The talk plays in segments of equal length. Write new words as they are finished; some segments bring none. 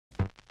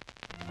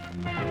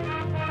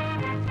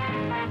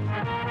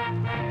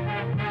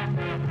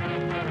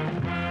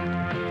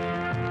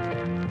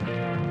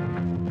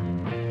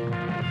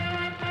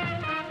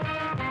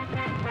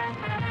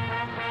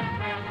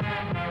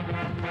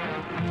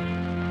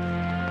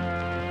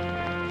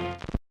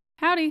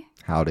Howdy.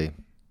 Howdy.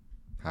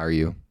 How are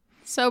you?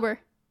 Sober.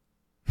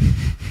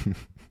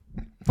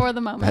 For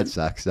the moment. That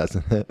sucks,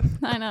 doesn't it?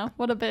 I know.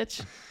 What a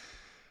bitch.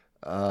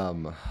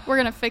 We're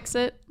going to fix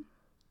it.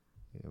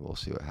 Yeah, we'll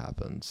see what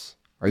happens.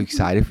 Are you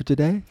excited for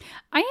today?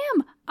 I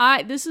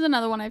am. This is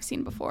another one I've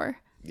seen before.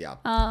 Yeah.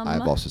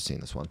 I've also seen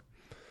this one.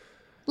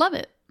 Love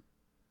it.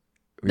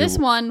 This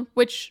one,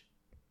 which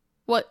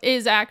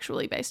is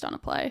actually based on a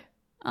play.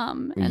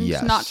 And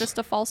yes. Not just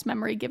a false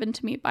memory given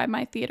to me by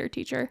my theater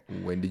teacher.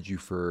 When did you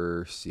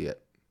first see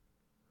it?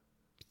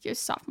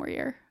 Just sophomore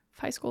year of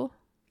high school.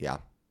 Yeah.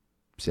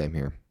 Same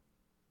here.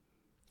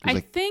 I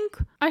think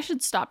I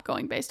should stop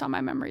going based on my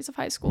memories of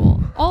high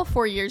school. All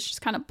 4 years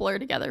just kind of blur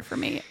together for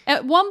me.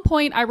 At one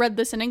point, I read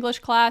this in English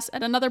class.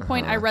 At another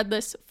point, I read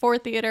this for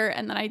theater,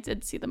 and then I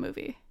did see the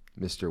movie.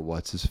 Mr.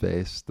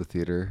 What's-His-Face, the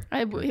theater.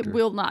 I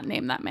will not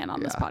name that man on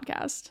this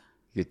podcast.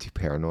 You get too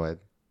paranoid.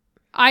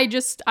 I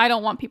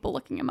don't want people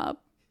looking him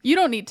up. You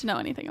don't need to know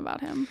anything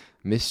about him.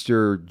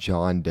 Mr.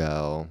 John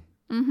Doe.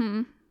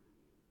 Mm-hmm.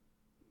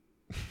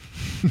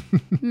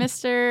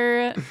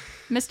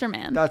 Mr.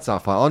 Man. That's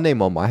not fun. I'll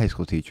name all my high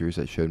school teachers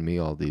that showed me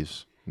all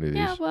these movies.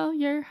 Yeah, well,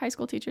 your high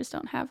school teachers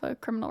don't have a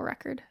criminal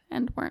record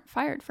and weren't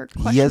fired for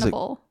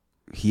questionable.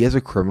 He has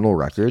a criminal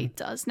record? He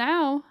does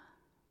now.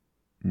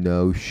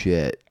 No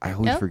shit. I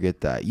always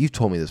forget that. You've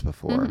told me this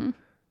before. Mm-hmm.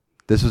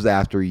 This was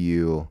after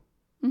you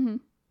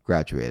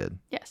graduated.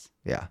 Yes.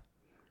 Yeah.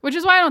 Which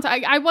is why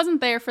I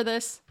wasn't there for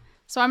this,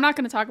 so I'm not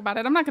going to talk about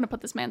it. I'm not going to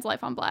put this man's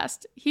life on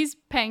blast. He's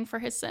paying for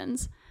his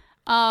sins.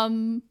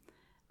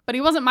 But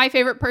he wasn't my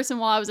favorite person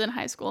while I was in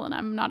high school, and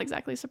I'm not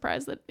exactly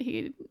surprised that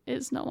he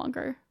is no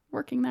longer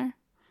working there.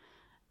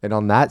 And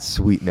on that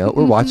sweet note,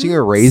 we're watching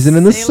a Raisin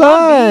in the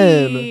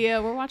Sun.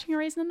 We're watching a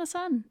Raisin in the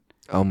Sun.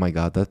 Oh my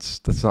God,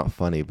 that's not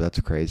funny, but that's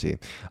crazy.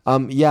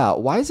 Yeah,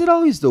 why is it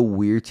always the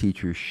weird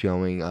teachers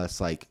showing us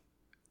like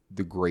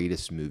the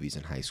greatest movies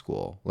in high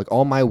school? Like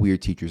all my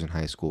weird teachers in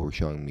high school were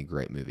showing me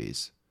great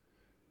movies.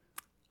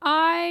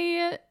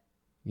 You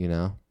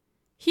know?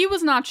 He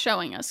was not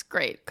showing us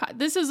great.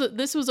 This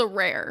was a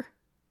rare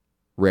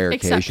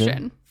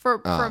exception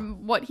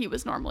from what he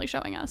was normally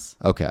showing us.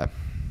 Okay.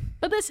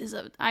 But this is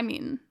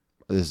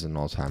an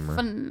all-timer.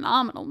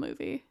 Phenomenal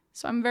movie.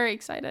 So I'm very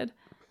excited.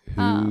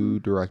 Who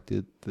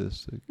directed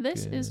this again?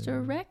 This is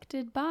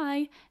directed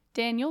by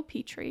Daniel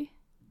Petrie.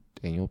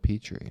 Daniel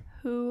Petrie.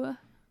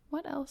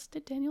 What else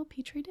did Daniel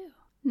Petrie do?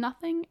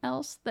 Nothing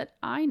else that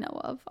I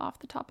know of off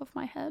the top of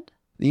my head.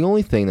 The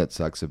only thing that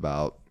sucks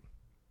about,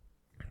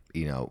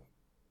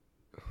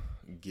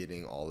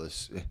 getting all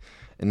this,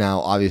 and now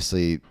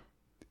obviously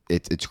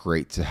it's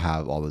great to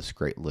have all this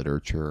great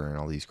literature and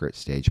all these great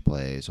stage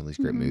plays, all these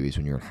great movies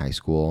when you're in high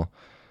school,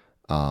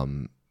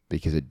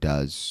 because it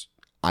does,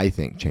 I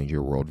think, change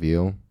your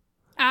worldview.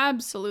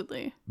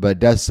 Absolutely. But it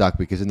does suck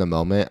because in the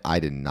moment I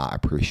did not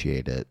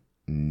appreciate it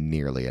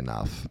nearly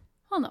enough.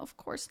 Well, no, of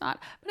course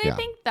not. But I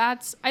think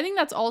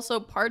that's also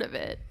part of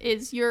it,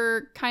 is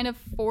you're kind of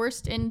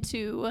forced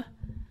into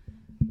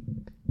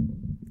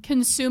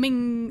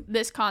consuming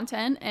this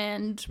content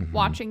and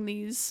watching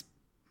these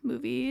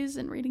movies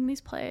and reading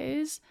these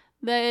plays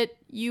that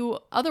you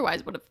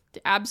otherwise would have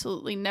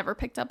absolutely never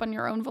picked up on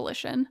your own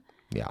volition.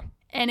 Yeah.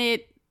 And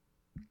it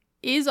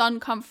is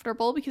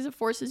uncomfortable because it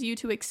forces you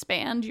to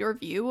expand your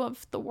view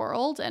of the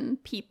world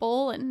and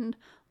people and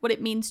what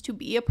it means to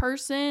be a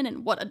person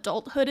and what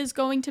adulthood is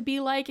going to be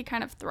like. It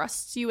kind of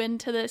thrusts you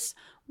into this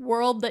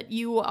world that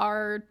you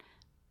are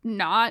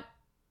not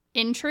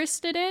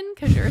interested in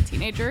because you're a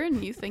teenager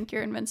and you think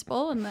you're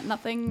invincible and that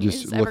nothing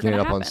is ever going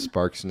to happen. Just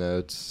looking it up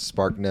on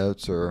Spark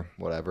Notes or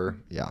whatever.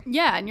 Yeah.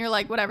 Yeah, and you're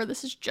like, whatever,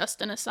 this is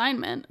just an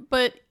assignment.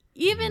 But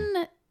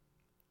even,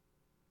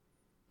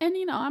 and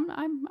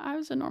I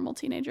was a normal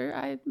teenager.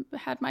 I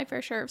had my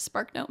fair share of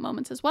Spark Note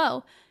moments as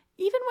well.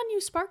 Even when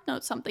you Spark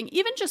Note something,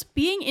 even just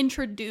being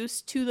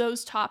introduced to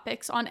those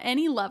topics on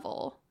any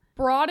level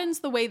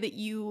broadens the way that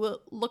you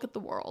look at the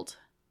world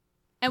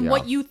and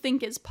what you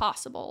think is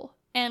possible.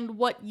 And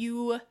what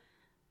you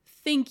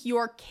think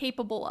you're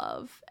capable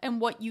of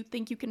and what you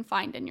think you can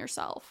find in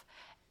yourself.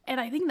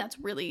 And I think that's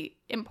really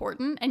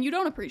important. And you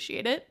don't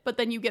appreciate it, but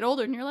then you get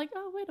older and you're like,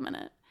 oh, wait a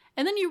minute.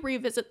 And then you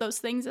revisit those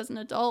things as an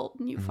adult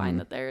and you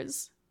find that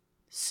there's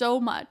so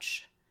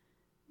much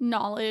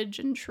knowledge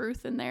and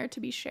truth in there to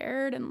be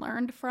shared and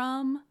learned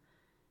from.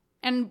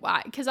 And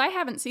why? Because I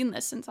haven't seen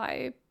this since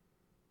I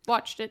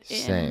watched it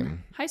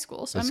in high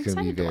school, so I'm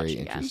excited to watch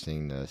it again. It's going to be very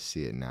interesting to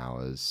see it now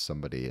as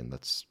somebody, and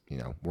that's,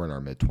 we're in our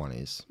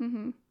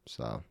mid-20s,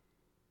 so.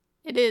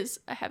 It is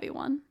a heavy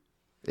one.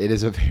 It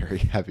is a very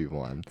heavy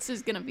one. This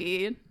is going to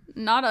be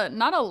not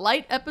a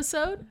light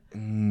episode.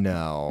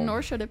 No.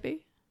 Nor should it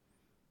be.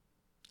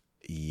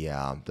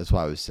 Yeah, that's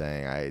why I was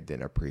saying I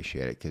didn't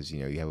appreciate it, because,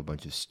 you have a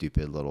bunch of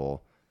stupid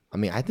little,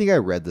 I think I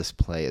read this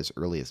play as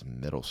early as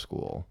middle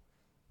school,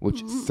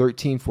 which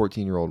 13,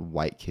 14-year-old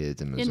white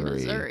kids in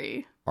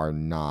Missouri are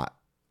not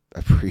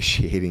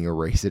appreciating a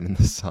Raisin in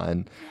the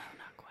Sun. No,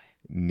 not quite.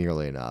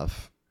 Nearly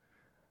enough.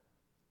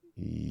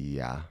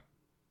 Yeah.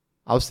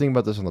 I was thinking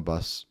about this on the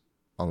bus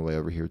on the way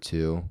over here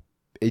too.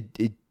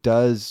 It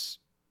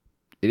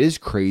is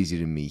crazy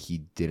to me he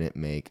didn't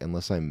make,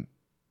 unless I'm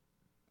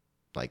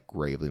like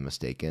gravely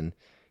mistaken,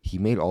 he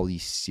made all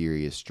these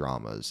serious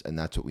dramas, and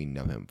that's what we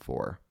know him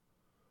for.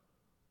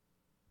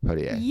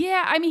 Poitier.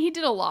 Yeah, I mean, he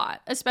did a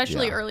lot,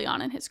 especially Yeah. early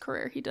on in his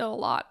career. He did a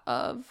lot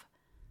of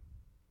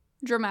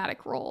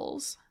dramatic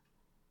roles.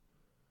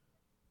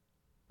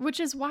 Which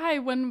is why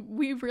when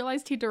we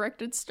realized he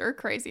directed Stir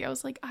Crazy, I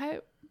was like,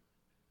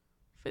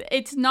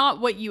 it's not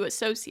what you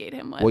associate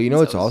him with. Well, you know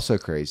So what's it was also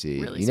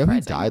crazy? really You know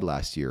he surprising. died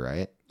last year,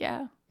 right?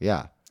 Yeah,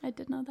 Yeah. I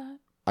did know that.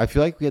 I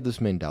feel like we had this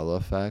Mandela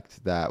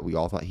effect that we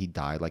all thought he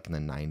died like in the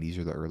 90s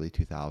or the early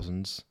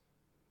 2000s.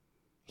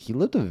 He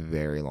lived a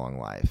very long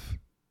life.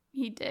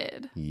 He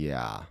did.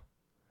 Yeah.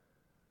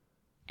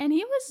 And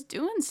he was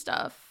doing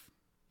stuff.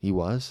 He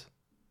was?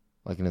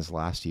 Like in his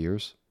last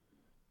years?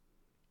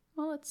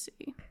 Well, let's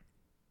see.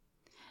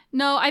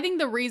 No, I think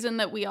the reason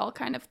that we all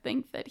kind of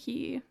think that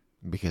he...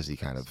 Because he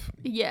kind of...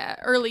 Yeah,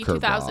 early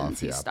curved 2000s, off,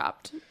 he yeah.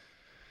 stopped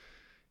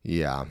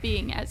Yeah.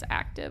 being as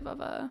active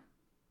of a...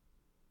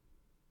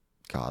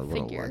 God, what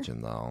figure. a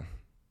legend, though.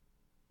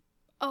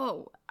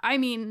 Oh, I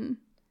mean...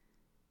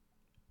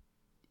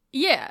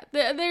 Yeah,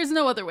 there's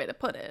no other way to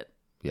put it.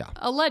 Yeah.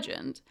 A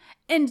legend.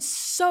 And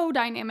so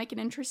dynamic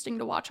and interesting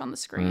to watch on the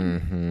screen.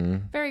 Mm-hmm.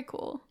 Very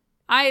cool.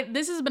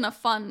 This has been a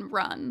fun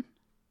run.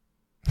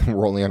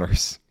 We're only on our,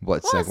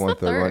 what, Well, second one, it's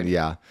the third one? third.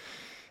 Yeah.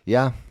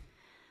 Yeah.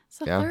 It's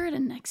the Yeah. third,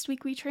 and next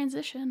week we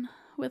transition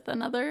with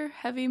another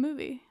heavy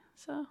movie.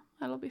 So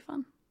that'll be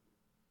fun.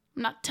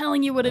 I'm not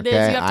telling you what it is. You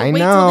have to wait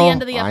till the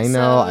end of the episode. I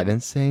know. I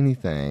didn't say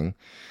anything.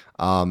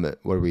 What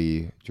are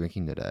we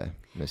drinking today,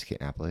 Miss Kate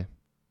Napoli?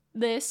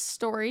 This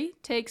story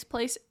takes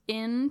place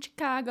in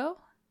Chicago.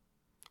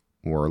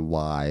 We're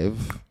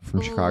live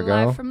from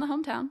Chicago. Live from the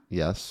hometown.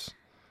 Yes.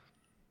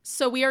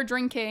 So we are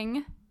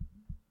drinking.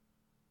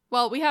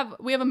 Well, we have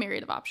a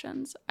myriad of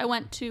options. I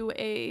went to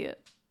a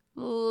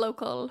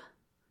local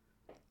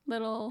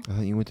little I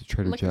thought you went to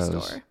Trader liquor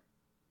Joe's. store.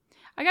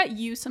 I got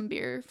you some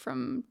beer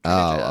from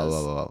Trader Joe's.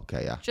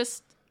 Okay, yeah.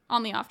 Just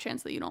on the off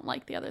chance that you don't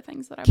like the other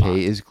things that I Kate bought.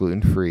 is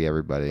gluten-free,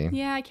 everybody.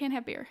 Yeah, I can't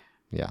have beer.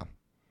 Yeah.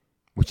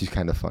 Which is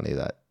kind of funny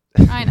that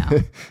I know.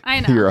 I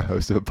know. you're a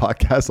host of a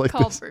podcast like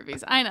Called this.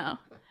 Broovies. I know.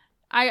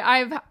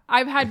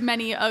 I've had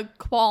many a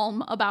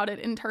qualm about it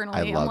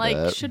internally. I love I'm like,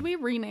 it. should we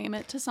rename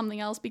it to something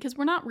else? Because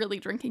we're not really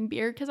drinking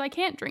beer because I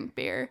can't drink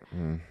beer.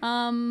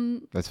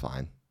 That's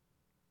fine.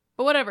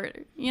 But whatever,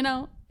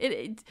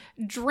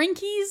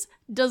 Drinkies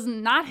does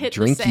not hit the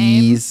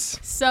Drinkies.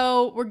 same.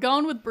 So we're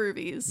going with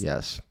Broovies.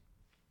 Yes.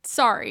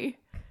 Sorry.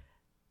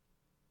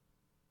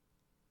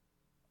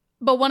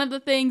 But one of the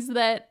things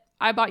that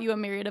I bought you a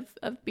myriad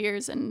of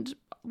beers, and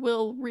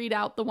we'll read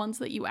out the ones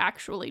that you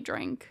actually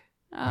drink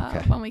Okay.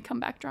 when we come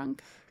back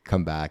drunk.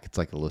 Come back. It's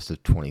like a list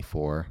of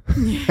 24.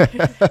 There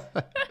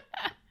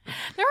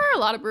are a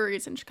lot of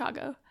breweries in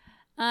Chicago.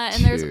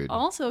 And there's Dude.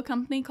 also a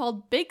company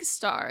called Big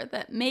Star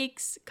that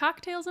makes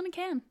cocktails in a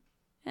can.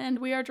 And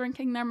we are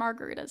drinking their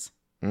margaritas.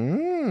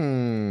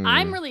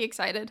 I'm really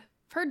excited.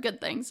 I've heard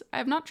good things. I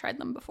have not tried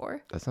them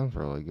before. That sounds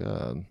really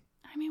good.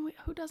 I mean,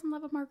 who doesn't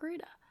love a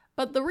margarita?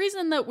 But the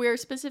reason that we're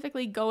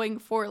specifically going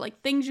for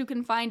like things you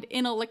can find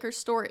in a liquor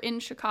store in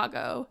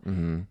Chicago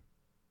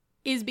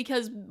is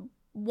because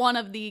one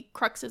of the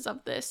cruxes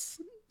of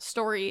this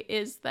story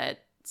is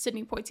that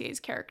Sidney Poitier's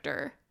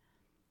character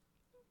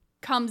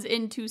comes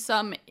into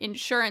some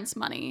insurance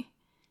money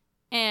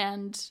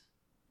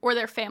or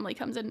their family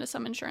comes into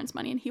some insurance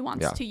money and he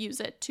wants to use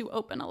it to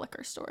open a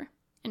liquor store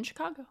in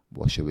Chicago.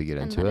 Well, should we get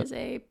And into that it? is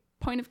a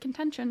point of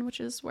contention, which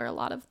is where a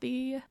lot of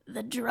the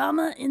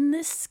drama in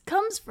this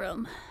comes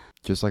from.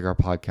 Just like our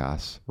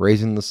podcast.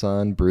 Raisin the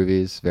Sun,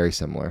 Broovies, very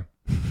similar.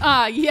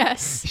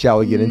 Yes. Shall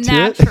we get into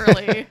it?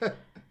 Naturally.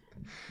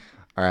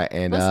 All right,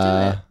 and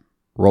Let's do it.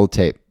 roll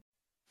tape.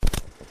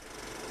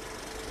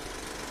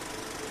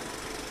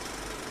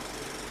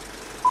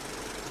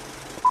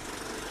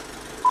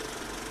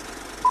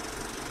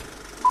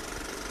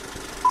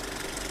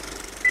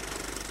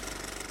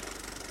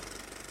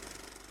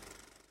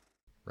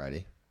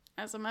 Ready?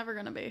 As I'm ever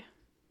going to be.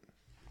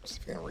 See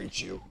if I can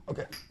reach you.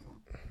 Okay.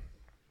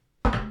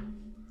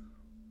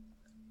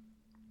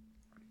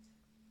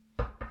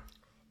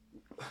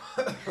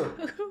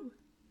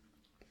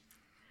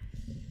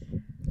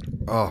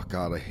 Oh,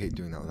 God, I hate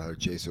doing that without a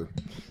chaser.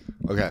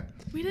 Okay.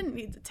 We didn't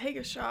need to take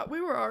a shot.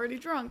 We were already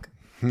drunk.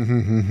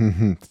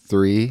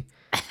 3,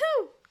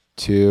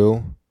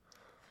 2,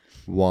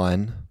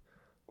 1,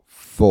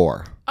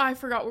 4. I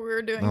forgot what we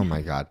were doing. Oh,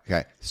 my God.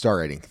 Okay. Start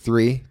rating.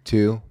 3,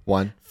 2,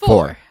 1,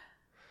 4.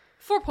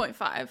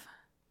 4.5.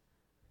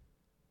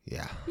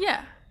 Yeah.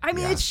 Yeah. I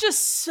mean, Yeah. it's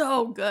just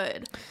so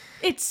good.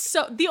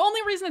 The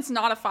only reason it's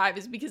not a 5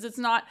 is because it's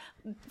not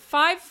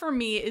 5 for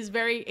me is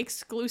very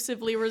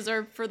exclusively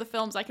reserved for the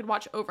films I could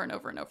watch over and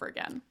over and over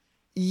again.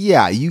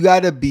 Yeah, you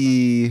gotta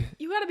be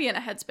You got to be in a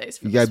headspace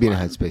for in this a one.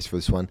 headspace for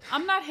this one.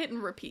 I'm not hitting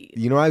repeat.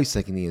 You know what I was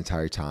thinking the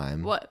entire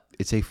time? What?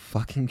 It's a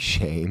fucking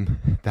shame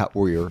that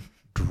we're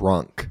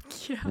drunk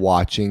Yeah.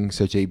 watching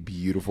such a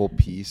beautiful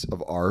piece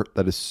of art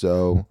that is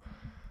so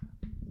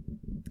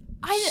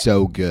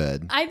so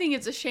good. I think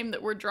it's a shame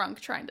that we're drunk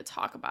trying to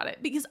talk about it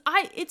because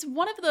it's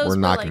one of those. We're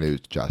not going to do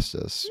it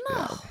justice. No,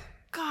 Yeah.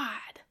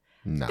 God,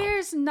 No.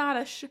 there's not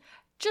a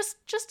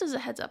just as a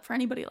heads up for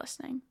anybody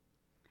listening.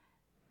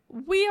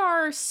 We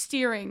are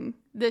steering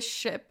this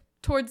ship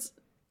towards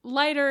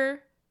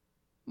lighter,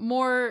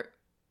 more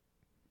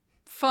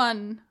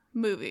fun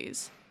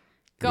movies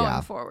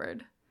going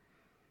forward.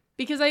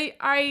 Because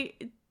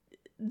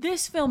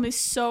this film is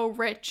so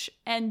rich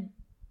and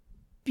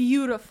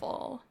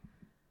beautiful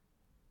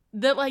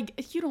that,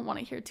 like, you don't want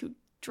to hear two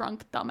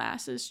drunk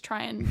dumbasses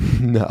try and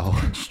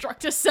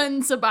construct a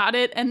sentence about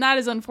it, and that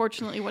is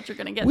unfortunately what you're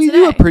going to get we today.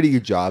 do a pretty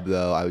good job,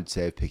 though, I would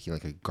say, of picking,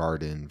 like, a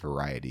garden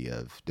variety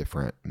of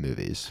different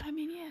movies. I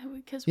mean, yeah,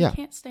 because we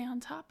can't stay on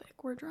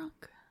topic. We're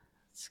drunk.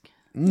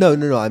 No.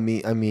 I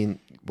mean,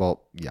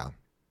 well, yeah.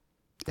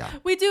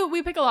 We do.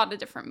 We pick a lot of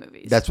different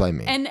movies. That's what I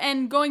mean.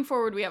 And going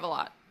forward, we have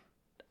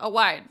a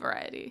wide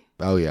variety.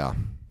 Oh, yeah.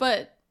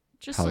 But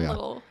just a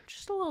little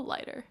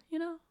lighter, you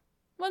know?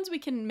 Ones we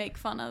can make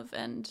fun of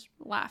and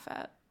laugh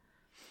at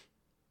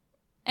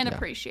and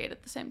appreciate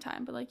at the same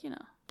time. But, like, you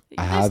know,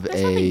 I have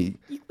we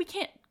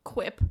can't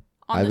quip on this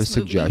movie. I have a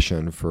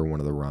suggestion for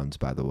one of the runs,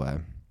 by the way.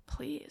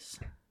 Please.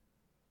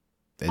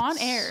 On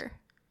air.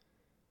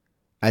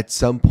 At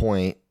some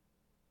point,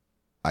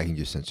 I can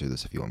just censor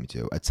this if you want me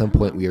to. At some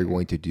point, we are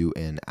going to do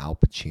an Al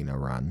Pacino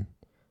run,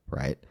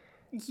 right?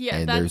 Yeah,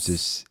 and there's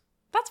this.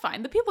 That's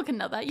fine. The people can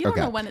know that. You don't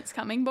know when it's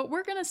coming, but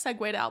we're going to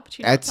segue to Al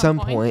Pacino at some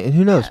point. And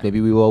who knows? Maybe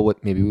we will,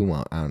 maybe we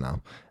won't. I don't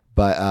know.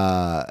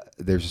 But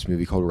there's this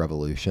movie called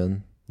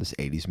Revolution, this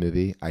 80s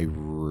movie. I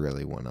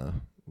really want to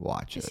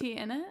watch it. Is he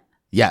in it?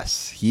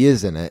 Yes, he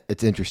is in it.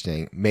 It's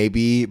interesting.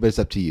 Maybe, but it's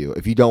up to you.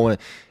 If you don't want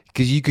to,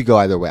 because you could go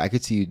either way. I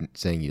could see you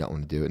saying you don't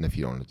want to do it, and if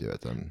you don't want to do it,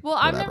 then well,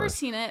 whatever. I've never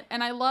seen it,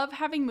 and I love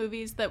having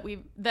movies that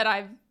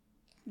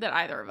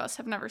either of us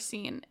have never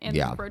seen in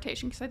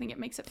rotation because I think it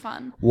makes it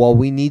fun. Well,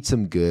 we need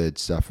some good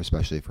stuff,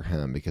 especially for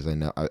him, because I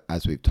know,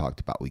 as we've talked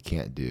about, we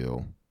can't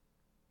do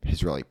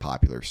his really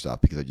popular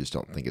stuff because I just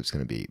don't think it's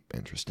going to be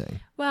interesting.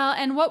 Well,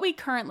 and what we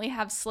currently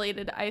have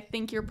slated, I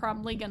think you're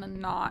probably going to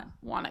not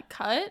want to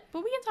cut,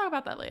 but we can talk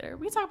about that later.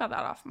 We can talk about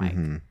that off mic.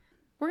 Mm-hmm.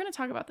 We're going to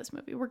talk about this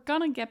movie. We're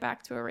going to get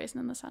back to A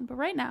Raisin in the Sun, but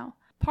right now,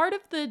 part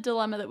of the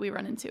dilemma that we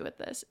run into with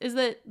this is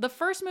that the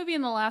first movie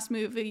and the last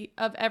movie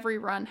of every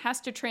run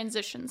has to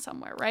transition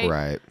somewhere, right?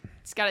 Right.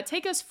 It's got to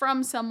take us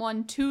from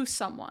someone to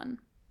someone.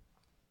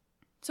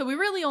 So we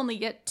really only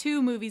get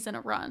 2 movies in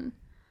a run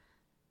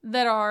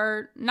that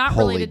are not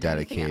wholly related to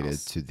dedicated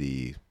to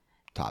the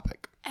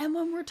topic. And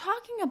when we're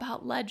talking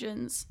about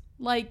legends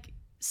like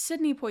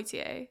Sidney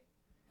Poitier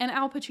and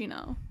Al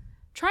Pacino,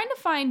 trying to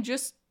find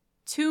just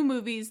 2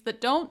 movies that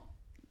don't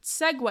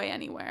segue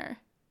anywhere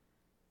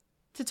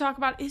to talk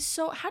about is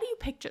so... How do you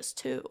pick just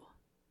 2?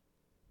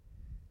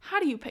 How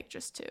do you pick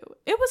just 2?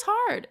 It was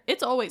hard.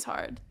 It's always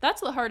hard.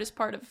 That's the hardest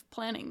part of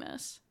planning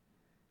this.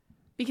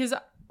 Because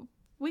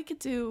we could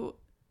do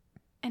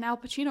an Al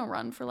Pacino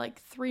run for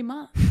like 3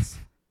 months.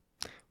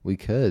 We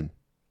could.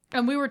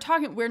 And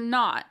we're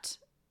not,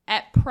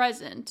 at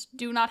present,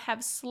 do not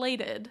have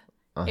slated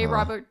a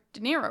Robert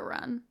De Niro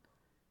run.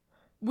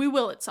 We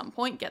will at some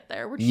point get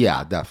there.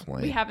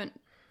 Definitely. We haven't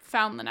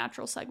found the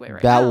natural segue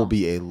right now.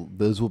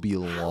 Those will be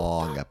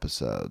long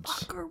episodes. What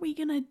the fuck are we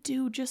going to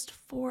do just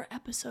 4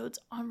 episodes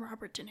on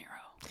Robert De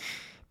Niro?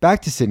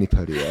 Back to Sidney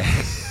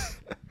Poitier.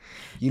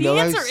 The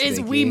answer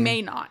is we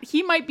may not.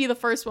 He might be the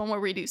first one where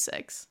we do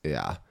 6.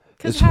 Yeah.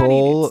 This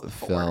whole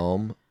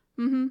film...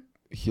 Mm-hmm.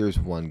 Here's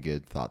one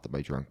good thought that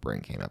my drunk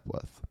brain came up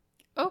with.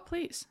 Oh,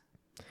 please.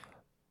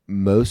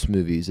 Most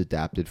movies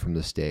adapted from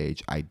the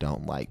stage I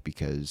don't like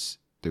because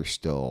they're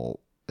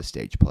still a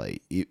stage play.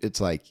 It's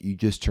like you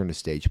just turn a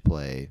stage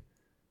play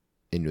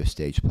into a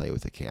stage play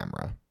with a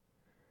camera.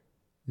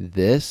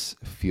 This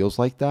feels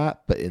like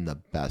that, but in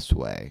the best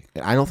way.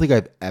 And I don't think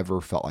I've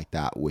ever felt like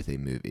that with a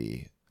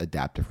movie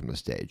adapted from the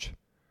stage.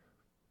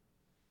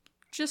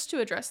 Just to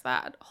address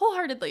that,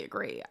 wholeheartedly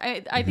agree.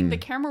 I think the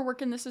camera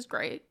work in this is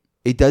great.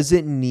 It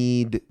doesn't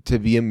need to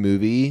be a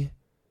movie,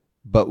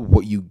 but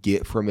what you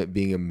get from it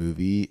being a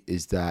movie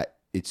is that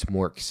it's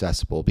more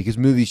accessible because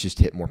movies just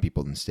hit more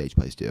people than stage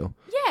plays do.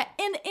 Yeah,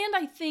 and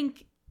I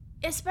think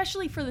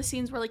especially for the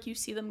scenes where like you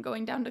see them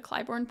going down to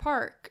Clybourne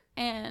Park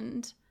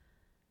and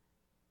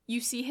you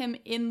see him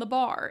in the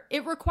bar,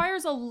 it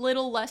requires a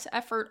little less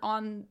effort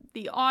on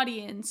the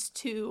audience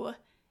to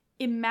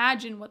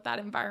imagine what that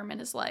environment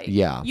is like.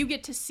 Yeah. You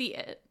get to see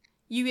it.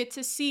 You get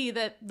to see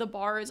that the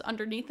bar is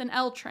underneath an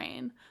L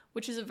train,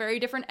 which is a very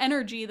different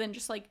energy than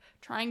just like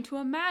trying to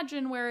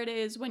imagine where it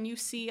is when you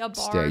see a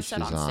bar stage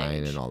set on design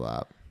stage. And all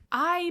that.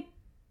 I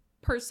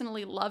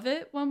personally love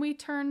it when we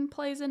turn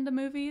plays into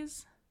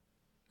movies.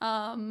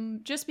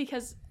 Just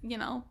because, you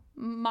know,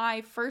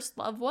 my first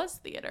love was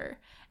theater.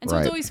 And so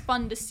it's always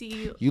fun to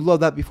see. You love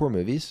that before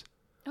movies?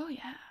 Oh,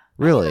 yeah.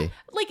 Really?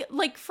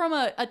 Like from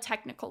a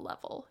technical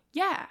level.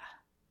 Yeah.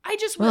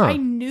 I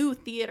knew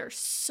theater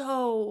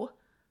so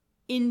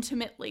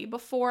intimately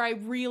before I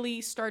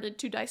really started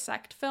to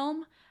dissect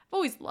film. I've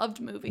always loved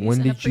movies. When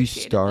and did you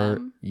appreciated start?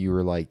 them. You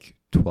were like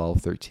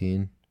 12,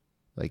 13,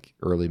 like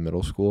early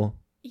middle school.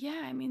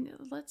 Yeah, I mean,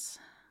 let's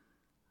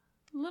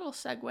little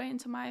segue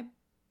into my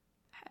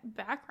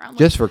background.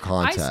 Just for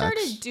context, I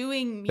started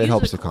doing musical it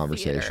helps the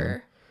conversation.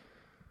 theater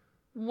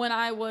when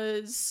I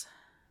was,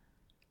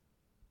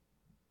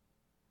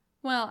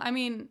 well, I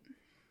mean,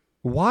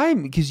 why?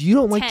 Because you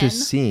don't like 10. to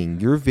sing.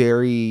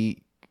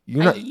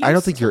 You're not. I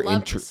don't think you're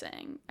interested.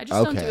 I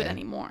just don't do it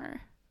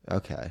anymore.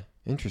 Okay,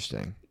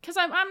 interesting. Because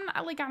I'm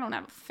not, like, I don't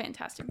have a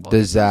fantastic voice.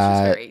 Does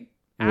that? It's just very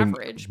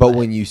average. But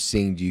when you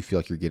sing, do you feel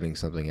like you're getting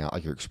something out?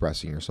 Like you're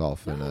expressing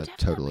yourself in a definitely.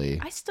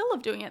 totally. I still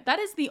love doing it. That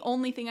is the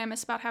only thing I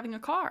miss about having a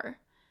car.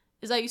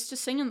 Is I used to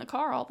sing in the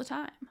car all the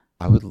time.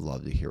 I would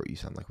love to hear what you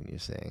sound like when you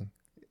sing.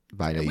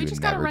 But I know we you just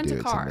would gotta never rent do a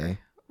it car. to me.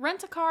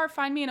 Rent a car,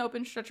 find me an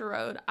open stretch of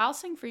road. I'll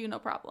sing for you, no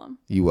problem.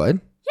 You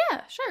would?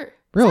 Yeah, sure.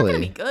 Really? It's not gonna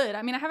be good.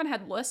 I mean, I haven't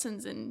had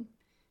lessons in.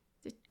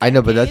 I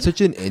know, but that's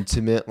such an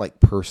intimate, like,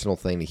 personal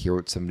thing to hear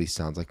what somebody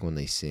sounds like when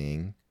they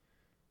sing.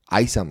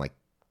 I sound like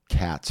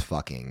cats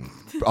fucking.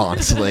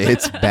 Honestly,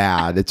 it's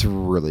bad. It's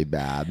really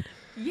bad.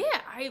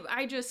 Yeah,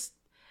 I just.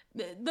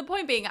 The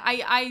point being,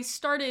 I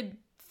started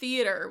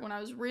theater when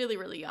I was really,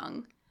 really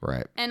young.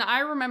 Right. And I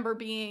remember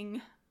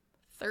being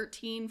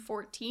 13,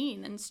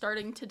 14 and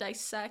starting to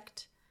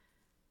dissect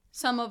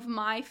some of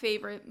my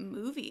favorite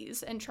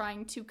movies and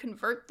trying to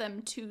convert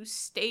them to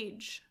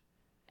stage.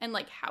 And,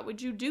 like, how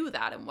would you do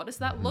that? And what does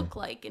that look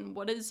like? And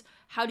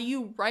how do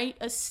you write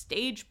a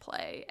stage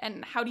play?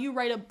 And how do you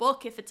write a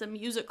book if it's a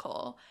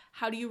musical?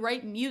 How do you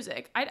write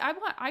music? I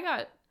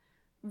got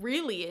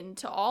really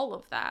into all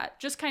of that,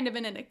 just kind of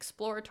in an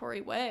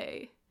exploratory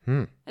way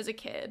as a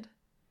kid.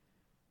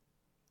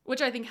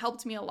 Which I think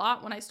helped me a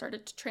lot when I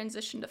started to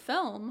transition to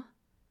film.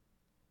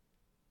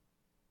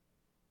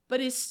 But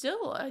is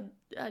still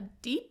a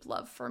deep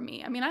love for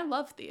me. I mean, I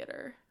love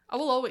theater. I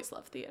will always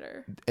love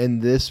theater.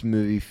 And this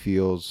movie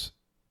feels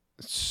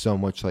so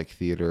much like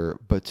theater,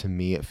 but to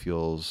me it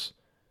feels,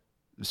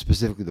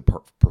 specifically the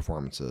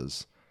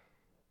performances,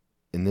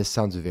 and this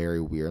sounds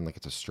very weird and like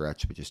it's a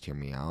stretch, but just hear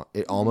me out.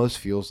 It almost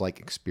feels like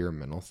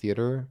experimental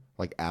theater,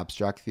 like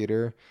abstract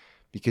theater,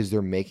 because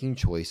they're making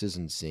choices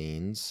in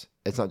scenes.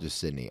 It's not just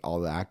Sidney, all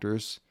the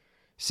actors.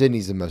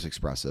 Sidney's the most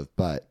expressive,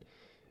 but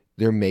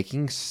they're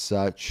making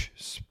such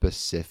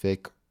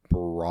specific,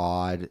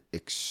 broad,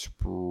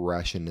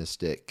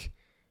 expressionistic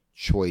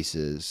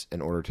choices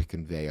in order to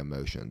convey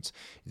emotions.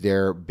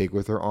 They're big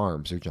with their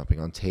arms. They're jumping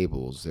on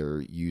tables.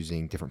 They're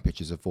using different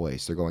pitches of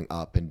voice. They're going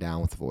up and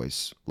down with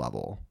voice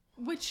level.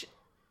 Which,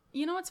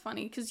 you know what's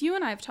funny? Because you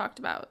and I have talked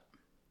about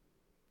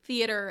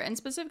theater and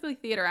specifically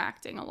theater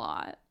acting a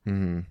lot.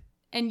 Mm-hmm.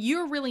 And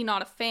you're really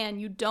not a fan.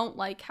 You don't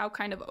like how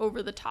kind of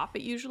over the top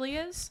it usually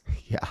is.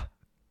 Yeah.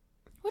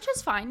 Which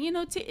is fine. You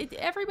know,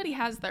 everybody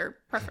has their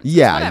preferences.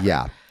 Yeah,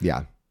 whatever.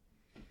 yeah.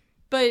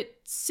 But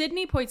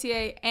Sidney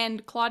Poitier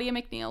and Claudia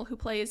McNeil, who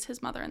plays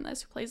his mother in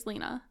this, who plays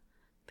Lena,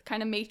 the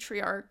kind of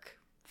matriarch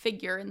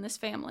figure in this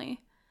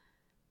family,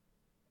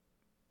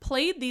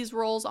 played these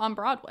roles on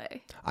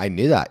Broadway. I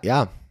knew that,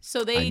 yeah.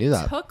 So they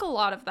took a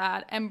lot of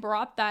that and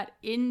brought that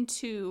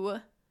into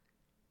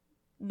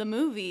the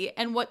movie.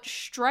 And what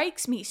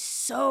strikes me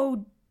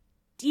so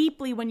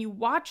deeply when you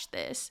watch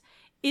this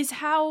is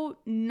how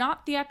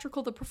not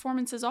theatrical the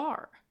performances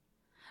are.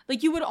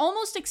 Like, you would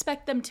almost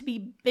expect them to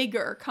be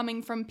bigger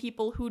coming from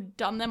people who'd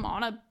done them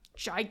on a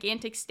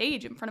gigantic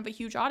stage in front of a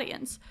huge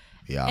audience.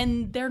 Yeah.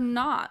 And they're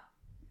not.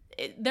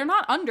 They're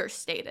not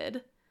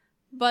understated,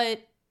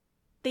 but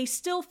they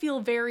still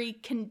feel very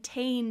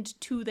contained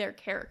to their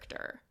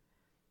character,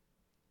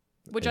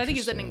 which I think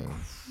is an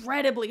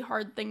incredibly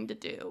hard thing to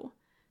do.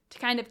 To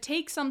kind of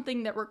take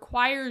something that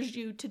requires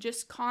you to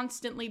just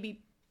constantly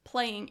be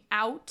playing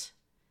out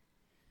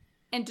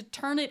and to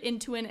turn it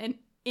into an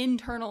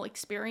internal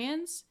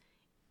experience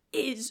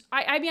is,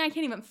 I mean, I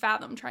can't even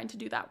fathom trying to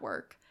do that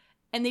work.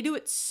 And they do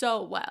it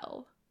so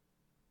well.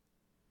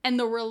 And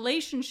the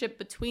relationship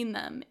between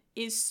them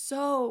is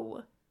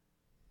so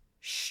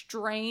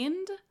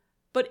strained,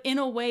 but in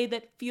a way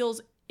that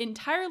feels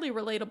entirely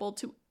relatable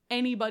to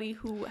anybody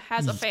who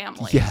has a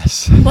family.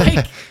 Yes.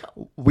 Like,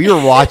 we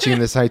were watching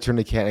this, and I turned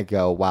to Kat and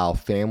go, wow,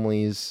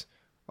 families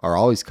are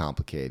always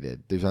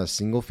complicated. There's not a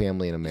single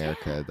family in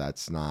America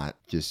that's not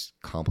just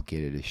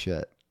complicated as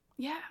shit.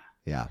 Yeah.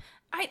 Yeah.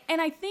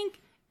 I think,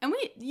 and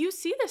you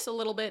see this a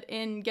little bit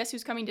in Guess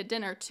Who's Coming to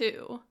Dinner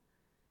too.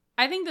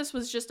 I think this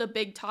was just a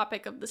big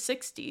topic of the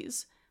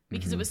 60s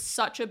because it was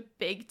such a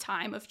big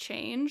time of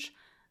change.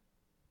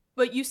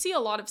 But you see a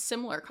lot of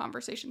similar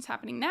conversations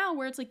happening now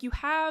where it's like you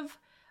have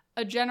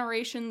a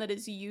generation that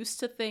is used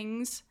to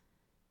things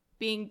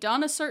being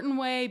done a certain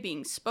way,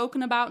 being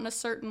spoken about in a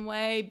certain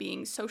way,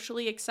 being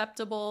socially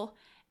acceptable,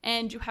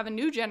 and you have a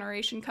new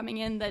generation coming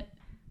in that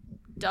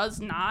does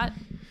not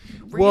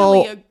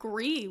really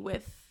agree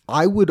with.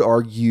 I would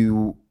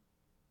argue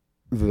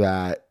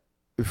that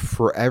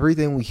for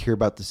everything we hear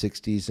about the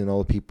 60s and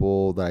all the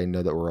people that I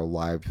know that were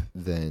alive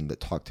then that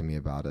talk to me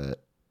about it,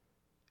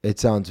 it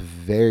sounds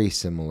very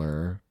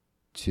similar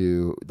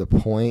to the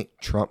point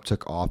Trump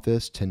took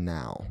office to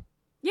now.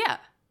 Yeah.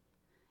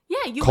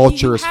 Yeah, you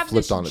is have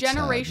flipped this on its head.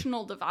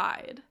 generational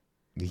divide.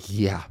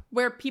 Yeah.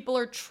 Where people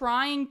are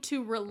trying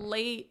to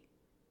relate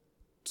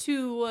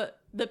to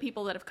the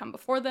people that have come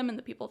before them and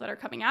the people that are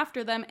coming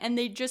after them, and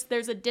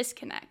there's a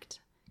disconnect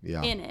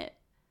in it.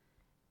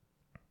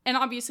 And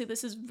obviously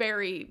this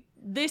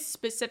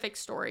specific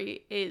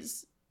story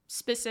is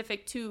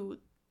specific to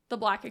the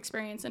Black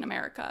experience in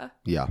America.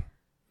 Yeah.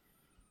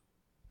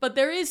 But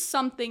there is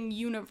something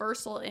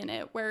universal in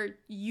it where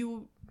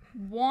you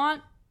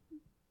want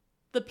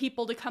the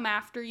people to come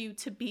after you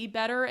to be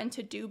better and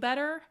to do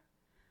better.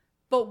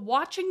 But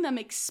watching them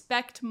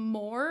expect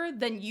more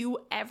than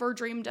you ever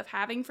dreamed of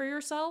having for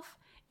yourself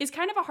is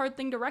kind of a hard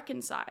thing to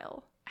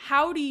reconcile.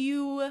 How do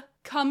you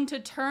come to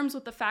terms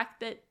with the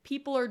fact that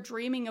people are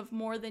dreaming of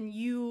more than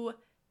you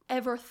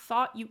ever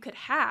thought you could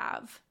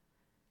have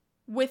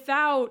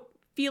without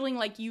feeling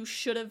like you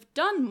should have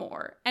done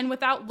more and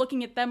without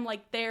looking at them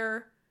like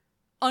they're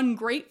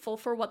ungrateful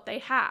for what they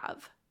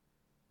have?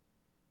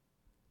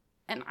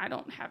 And I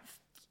don't have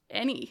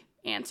any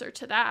answer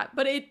to that,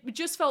 but it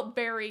just felt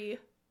very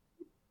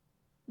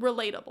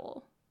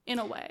relatable in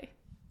a way.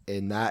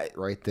 And that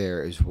right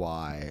there is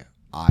why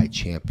I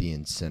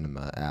champion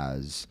cinema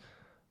as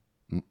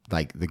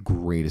like the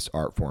greatest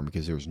art form,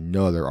 because there's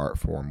no other art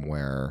form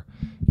where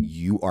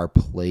you are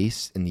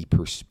placed in the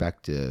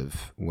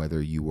perspective,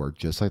 whether you are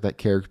just like that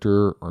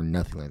character or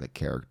nothing like that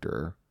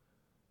character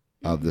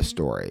of the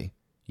story.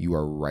 You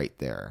are right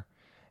there.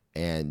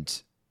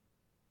 And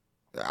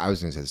I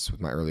was going to say this with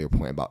my earlier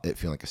point about it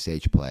feeling like a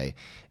stage play.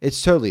 It's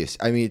totally,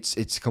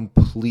 it's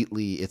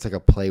completely, it's like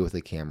a play with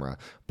a camera,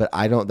 but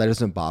that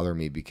doesn't bother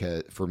me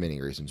because for many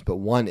reasons. But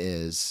one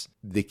is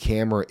the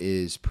camera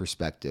is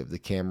perspective. The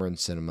camera in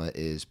cinema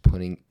is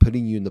putting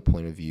you in the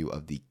point of view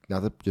of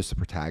just the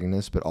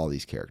protagonist, but all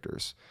these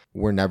characters.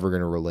 We're never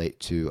going to relate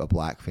to a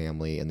Black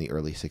family in the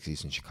early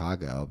 60s in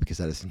Chicago because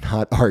that is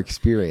not our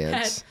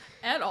experience.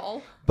 At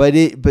all. But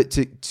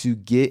to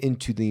get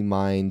into the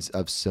minds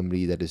of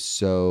somebody that is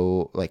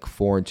so like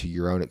foreign to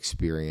your own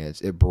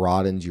experience, it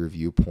broadens your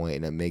viewpoint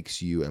and it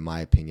makes you, in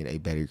my opinion, a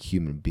better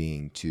human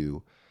being.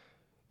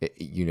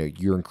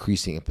 You're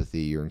increasing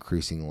empathy, you're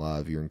increasing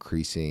love, you're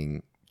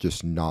increasing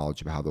just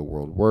knowledge about how the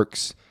world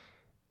works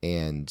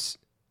and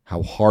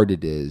how hard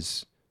it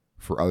is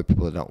for other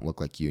people that don't look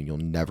like you, and you'll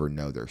never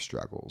know their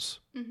struggles.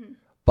 Mm-hmm.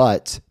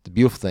 But the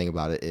beautiful thing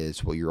about it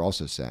is what you're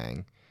also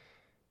saying.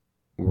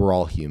 We're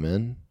all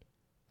human,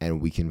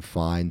 and we can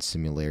find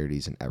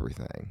similarities in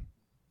everything.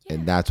 Yeah.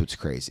 And that's what's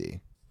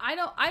crazy. I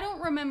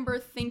don't remember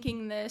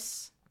thinking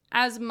this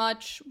as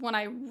much when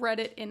I read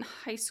it in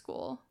high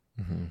school.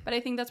 Mm-hmm. But I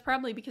think that's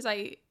probably because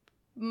I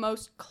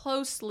most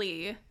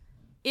closely,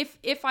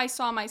 if I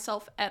saw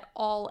myself at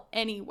all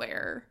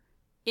anywhere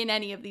in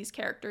any of these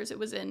characters, it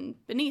was in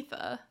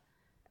Beneatha,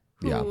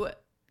 who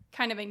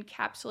kind of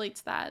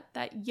encapsulates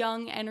that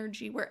young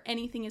energy where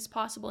anything is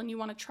possible and you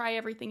want to try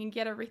everything and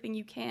get everything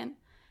you can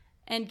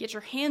and get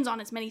your hands on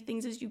as many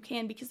things as you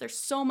can because there's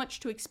so much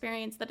to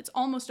experience that it's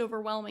almost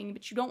overwhelming,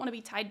 but you don't want to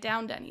be tied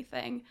down to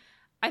anything,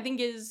 I think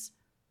is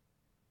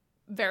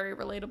very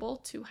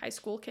relatable to high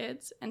school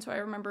kids. And so I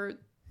remember,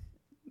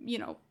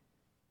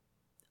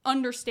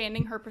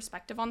 understanding her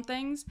perspective on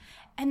things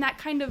and that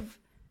kind of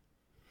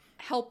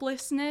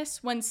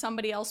helplessness when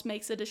somebody else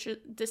makes a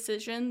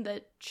decision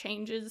that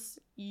changes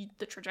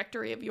the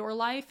trajectory of your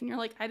life. And you're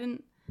like,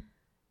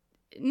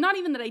 not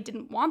even that I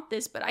didn't want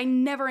this, but I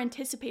never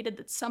anticipated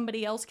that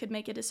somebody else could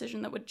make a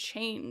decision that would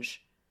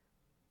change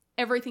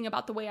everything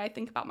about the way I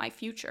think about my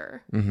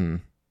future. Mm-hmm.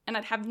 And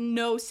I'd have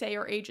no say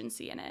or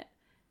agency in it.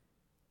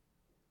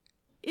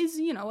 Is,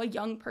 a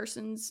young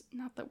person's,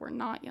 not that we're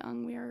not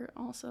young, we are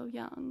also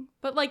young,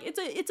 but like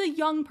it's a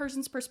young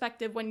person's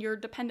perspective when you're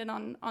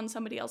dependent on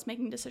somebody else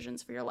making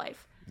decisions for your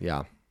life.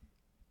 Yeah.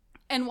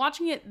 And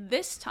watching it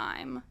this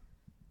time,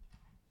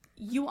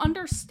 you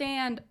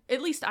understand,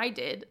 at least I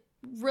did,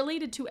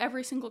 related to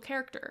every single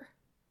character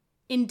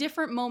in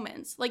different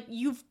moments. Like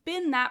you've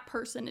been that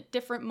person at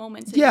different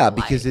moments in your life.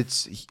 Because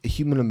it's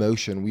human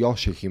emotion. We all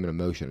share human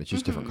emotion. It's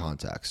just different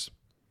contexts.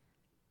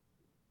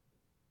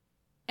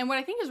 And what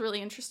I think is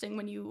really interesting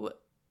when you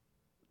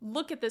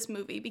look at this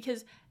movie,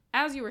 because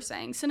as you were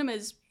saying, cinema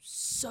is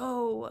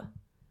so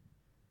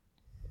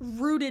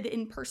rooted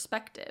in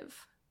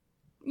perspective.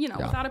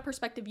 Without a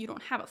perspective, you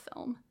don't have a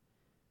film.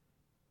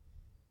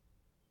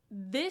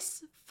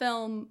 This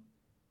film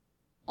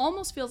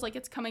almost feels like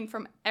it's coming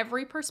from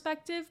every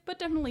perspective, but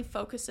definitely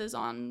focuses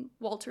on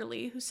Walter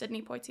Lee, who's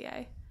Sidney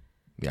Poitier.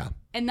 Yeah.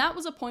 And that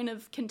was a point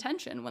of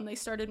contention when they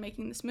started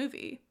making this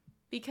movie,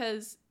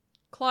 because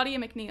Claudia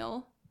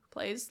McNeil,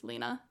 plays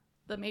Lena,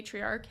 the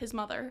matriarch, his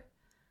mother,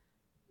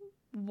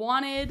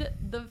 wanted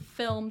the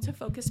film to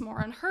focus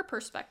more on her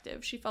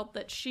perspective. She felt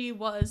that she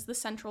was the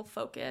central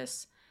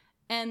focus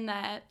and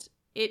that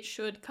it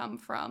should come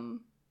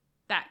from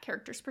that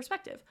character's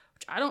perspective,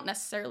 which I don't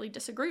necessarily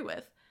disagree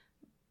with.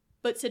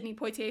 But Sidney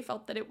Poitier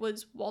felt that it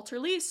was Walter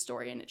Lee's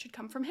story and it should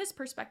come from his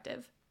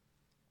perspective.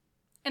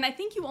 And I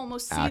think you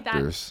almost see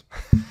Actors.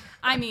 that.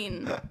 I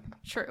mean,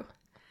 true.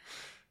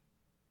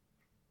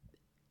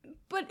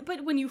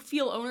 But when you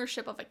feel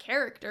ownership of a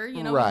character,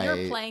 you know, Right.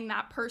 you're playing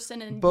that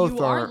person and Both you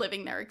are aren't-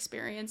 living their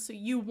experience, so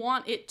you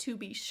want it to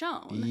be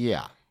shown.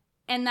 Yeah.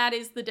 And that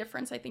is the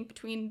difference, I think,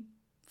 between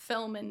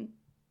film and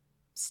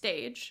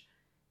stage.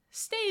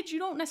 Stage, you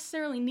don't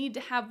necessarily need to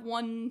have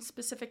one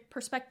specific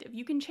perspective.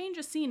 You can change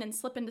a scene and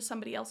slip into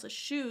somebody else's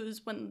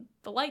shoes when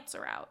the lights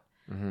are out.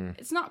 Mm-hmm.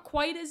 It's not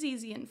quite as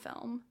easy in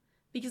film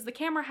because the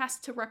camera has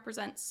to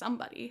represent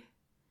somebody. It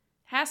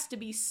has to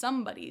be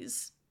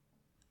somebody's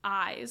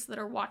eyes that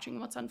are watching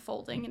what's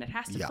unfolding, and it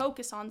has to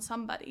focus on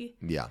somebody.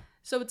 Yeah.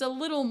 So it's a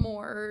little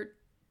more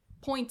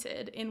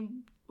pointed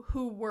in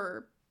who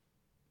we're,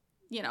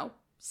 you know,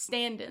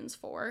 stand-ins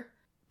for.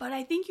 But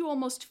I think you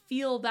almost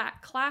feel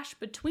that clash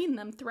between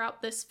them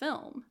throughout this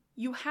film.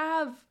 You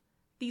have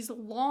these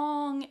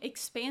long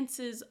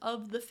expanses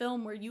of the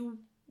film where you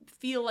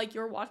feel like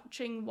you're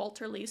watching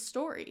Walter Lee's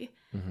story.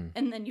 Mm-hmm.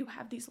 And then you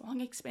have these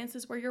long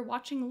expanses where you're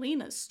watching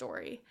Lena's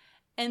story.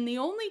 And the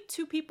only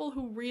two people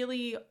who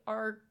really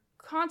are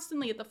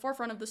constantly at the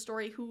forefront of the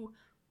story who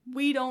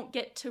we don't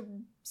get to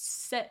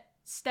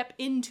step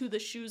into the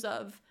shoes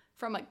of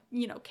from a,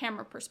 you know,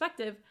 camera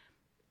perspective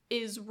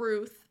is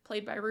Ruth,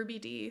 played by Ruby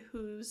Dee,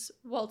 who's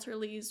Walter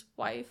Lee's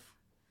wife,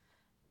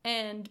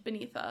 and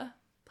Beneatha,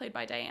 played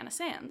by Diana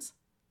Sands.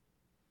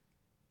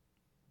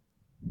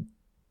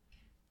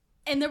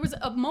 And there was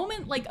a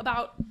moment, like,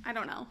 about, I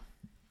don't know,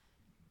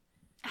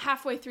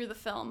 halfway through the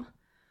film,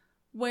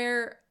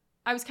 where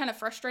I was kind of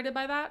frustrated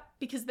by that,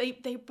 because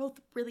they're both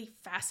really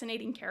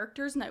fascinating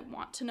characters, and I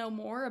want to know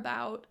more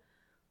about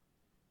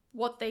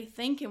what they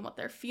think and what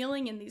they're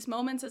feeling in these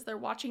moments as they're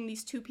watching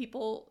these two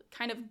people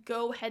kind of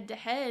go head to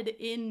head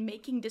in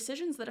making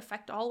decisions that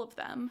affect all of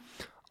them.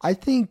 I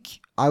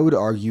think I would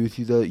argue with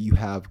you that you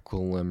have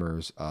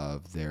glimmers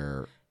of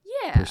their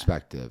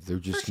perspective. They're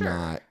just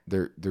not,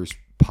 there's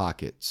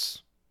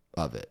pockets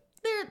of it.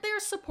 They're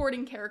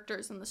supporting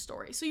characters in the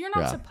story. So you're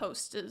not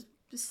supposed to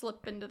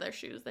slip into their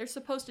shoes. They're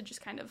supposed to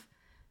just kind of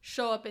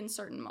show up in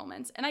certain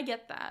moments. And I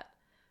get that.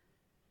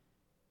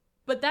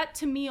 But that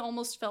to me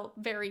almost felt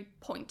very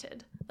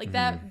pointed. Like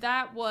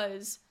that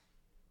was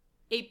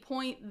a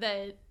point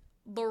that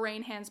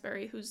Lorraine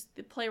Hansberry, who's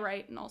the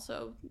playwright and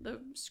also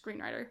the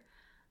screenwriter,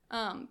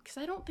 because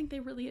I don't think they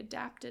really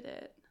adapted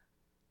it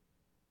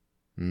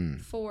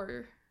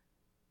for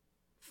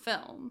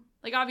film.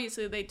 Like,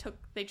 obviously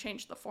they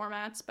changed the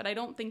formats, but I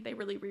don't think they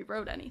really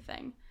rewrote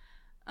anything.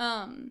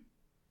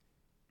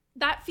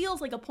 That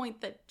feels like a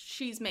point that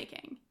she's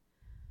making,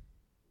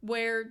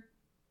 where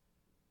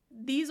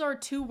these are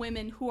two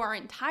women who are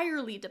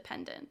entirely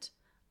dependent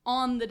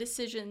on the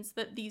decisions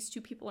that these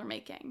two people are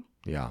making.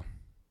 Yeah.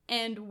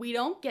 And we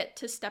don't get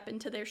to step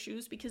into their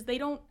shoes because they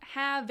don't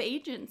have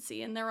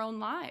agency in their own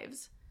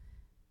lives.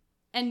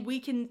 And we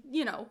can,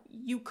 you know,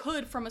 you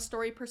could, from a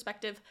story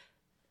perspective,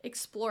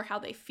 explore how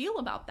they feel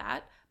about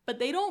that, but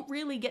they don't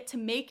really get to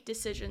make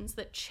decisions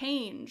that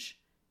change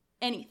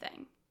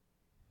anything,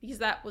 because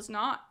that was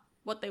not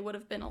what they would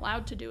have been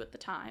allowed to do at the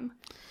time.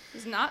 It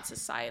was not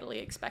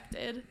societally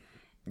expected.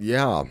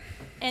 Yeah.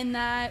 And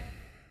that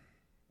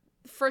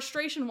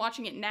frustration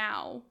watching it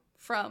now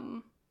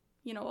from,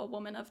 you know, a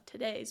woman of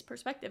today's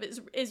perspective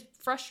is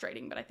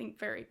frustrating, but I think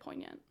very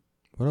poignant.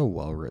 What a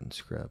well-written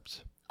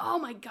script. Oh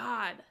my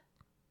God.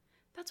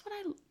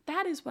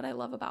 That is what I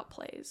love about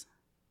plays.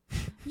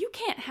 You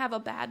can't have a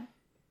bad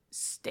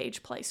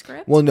stage play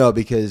script. Well, no,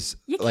 because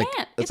you like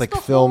can't. it's like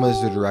the film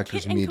is the whole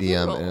director's kit and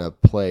medium caboodle. and a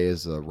play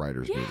is a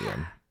writer's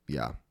medium.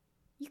 Yeah.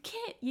 You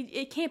can't.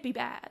 It can't be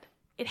bad.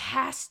 It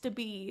has to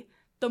be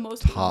the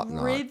most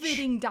Top-notch.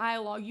 riveting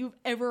dialogue you've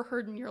ever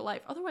heard in your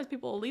life. Otherwise,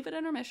 people will leave at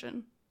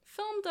intermission.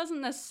 Film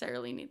doesn't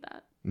necessarily need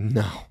that.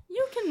 No.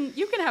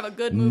 You can have a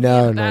good movie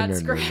and a bad no,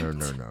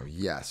 script. No.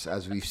 Yes,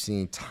 as we've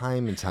seen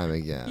time and time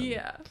again.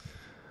 Yeah.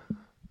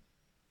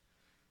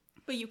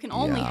 But you can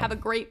only have a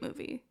great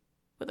movie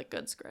with a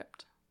good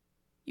script.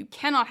 You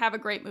cannot have a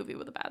great movie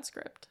with a bad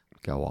script.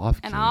 Go off,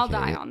 And King I'll Kate.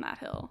 die on that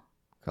hill.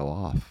 Go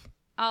off.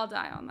 I'll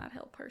die on that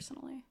hill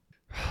personally.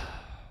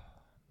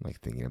 Like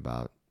thinking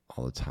about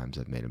all the times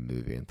I've made a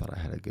movie and thought I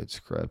had a good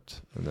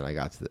script, and then I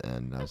got to the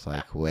end and I was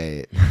like,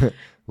 wait,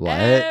 what?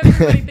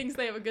 Everybody thinks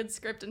they have a good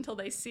script until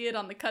they see it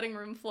on the cutting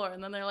room floor,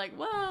 and then they're like,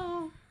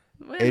 well,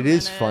 wait a It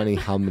is minute. funny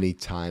how many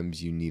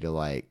times you need to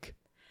like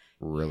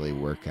really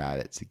work at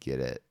it to get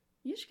it.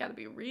 You just got to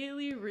be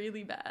really,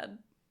 really bad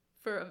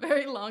for a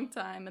very long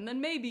time, and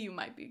then maybe you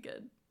might be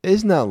good.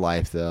 Isn't that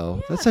life though?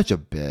 Yeah. That's such a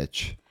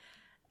bitch.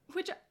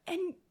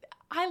 And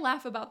I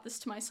laugh about this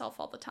to myself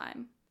all the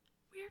time.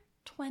 We're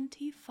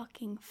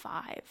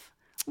 25.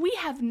 We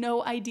have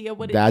no idea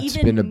what That's it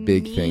even been a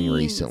big thing means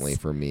recently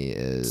for me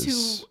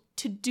is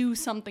to do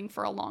something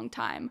for a long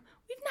time.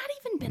 We've not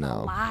even been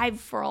No. alive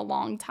for a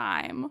long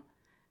time.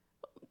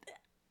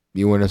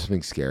 You want to know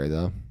something scary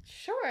though?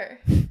 Sure.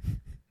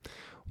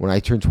 When I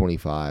turned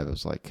 25, I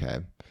was like, okay,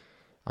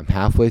 I'm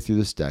halfway through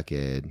this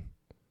decade.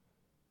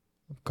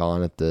 I've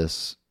gone at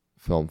this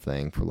film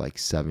thing for like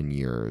 7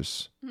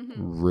 years.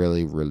 Mm-hmm.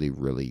 Really, really,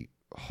 really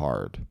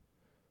hard.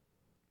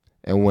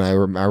 And when I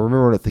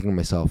remember thinking to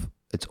myself,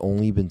 it's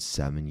only been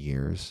 7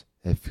 years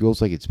it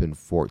feels like it's been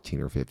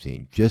 14 or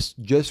 15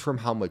 just from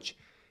how much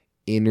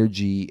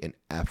energy and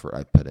effort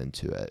I put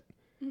into it.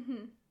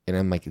 Mm-hmm. And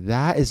I'm like,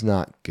 that is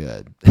not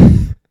good.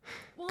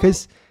 Well,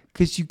 Because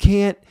you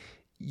can't,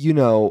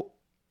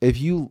 if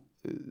you,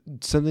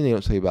 something they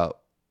don't tell you about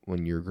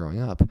when you're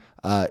growing up,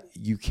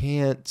 you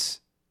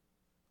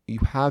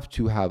have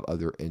to have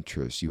other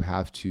interests. You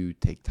have to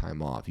take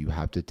time off. You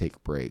have to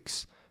take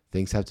breaks.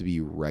 Things have to be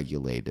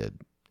regulated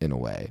in a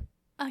way.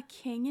 a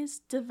king is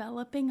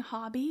developing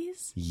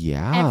hobbies?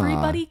 Yeah.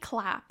 Everybody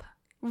clap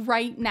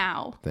right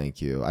now. Thank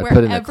you. I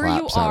put in a Wherever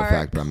you clap sound are,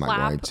 effect, but I'm not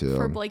going clap to.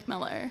 for Blake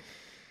Miller.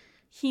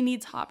 He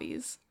needs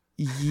hobbies.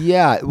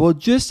 Yeah. Well,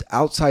 just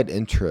outside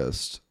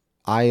interest.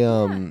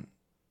 Yeah.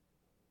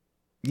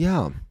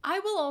 I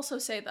will also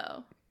say,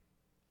 though,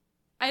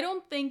 I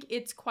don't think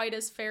it's quite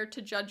as fair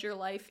to judge your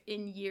life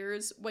in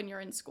years when you're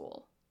in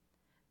school.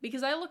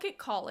 Because I look at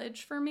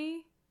college for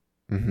me,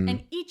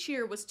 and each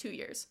year was 2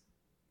 years.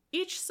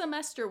 Each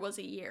semester was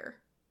a year.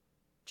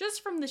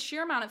 Just from the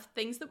sheer amount of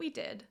things that we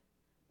did,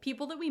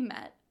 people that we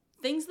met,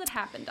 things that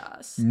happened to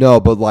us.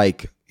 No, but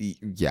like,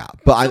 yeah.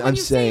 But So I'm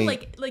saying,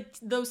 like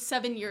those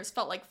 7 years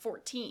felt like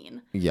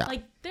 14. Yeah.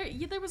 Like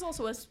there was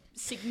also a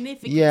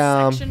significant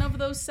Yeah. section of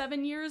those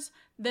 7 years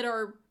that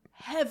are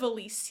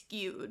heavily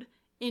skewed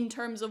in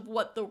terms of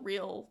what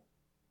real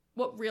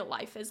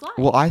life is like.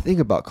 well, I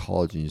think about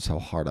college and just how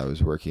hard I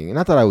was working. And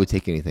not that I would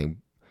take anything.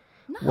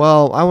 No.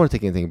 Well, I want to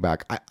take anything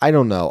back. I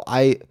don't know.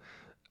 I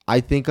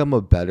think I'm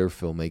a better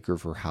filmmaker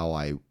for how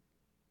I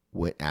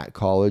went at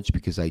college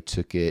because I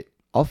took it.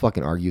 I'll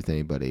fucking argue with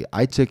anybody.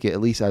 I took it,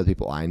 at least out of the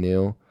people I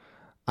knew,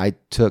 I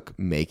took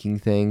making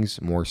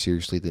things more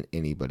seriously than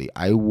anybody.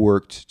 I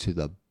worked to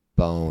the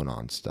bone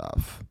on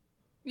stuff.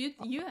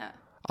 Yeah.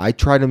 I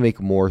try to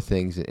make more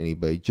things than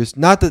anybody. Just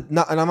and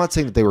I'm not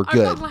saying that they were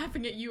good. I'm not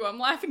laughing at you. I'm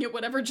laughing at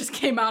whatever just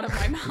came out of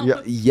my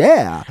mouth.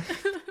 Yeah.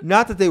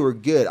 Not that they were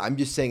good. I'm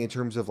just saying in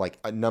terms of like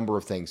a number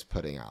of things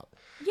putting out.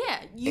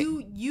 Yeah,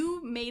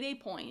 you made a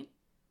point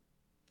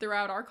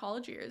throughout our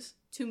college years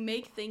to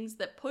make things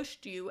that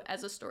pushed you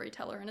as a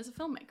storyteller and as a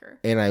filmmaker.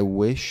 And I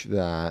wish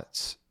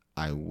that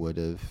I would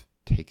have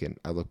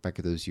I look back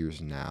at those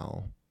years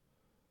now,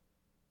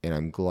 and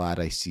I'm glad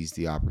I seized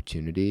the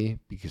opportunity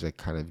because I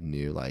kind of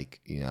knew, like,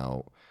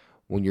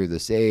 when you're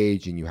this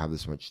age and you have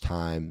this much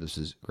time, this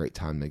is a great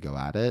time to go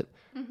at it.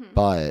 Mm-hmm.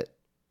 But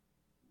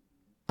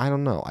I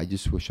don't know. I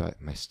just wish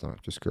my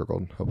stomach just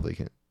gurgled. Hopefully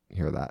you can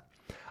hear that.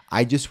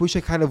 I just wish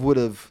I kind of would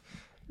have,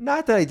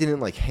 not that I didn't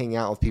like hang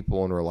out with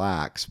people and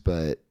relax,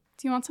 but.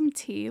 Do you want some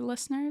tea,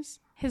 listeners?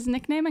 His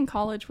nickname in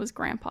college was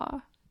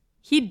Grandpa.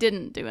 He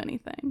didn't do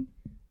anything.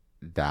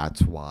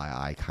 That's why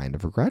I kind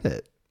of regret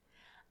it.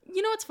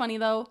 You know what's funny,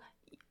 though?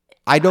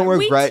 I don't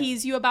regret. We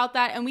tease you about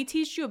that, and we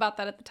teased you about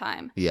that at the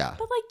time. Yeah.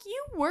 But, like,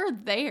 you were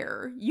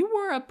there. You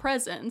were a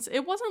presence.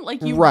 It wasn't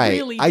like you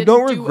really didn't I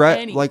don't regret,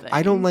 do anything. like,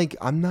 I don't like,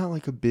 I'm not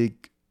like a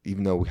big,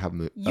 even though we have.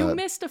 You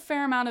missed a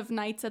fair amount of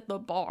nights at the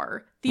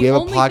bar. We have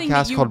a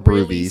podcast called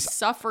really Broovies.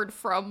 Suffered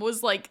from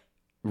was, like,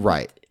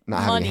 right.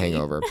 Not money. having a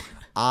hangover.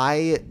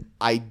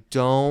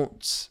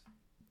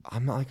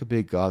 I'm not like a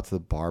big go out to the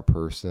bar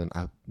person.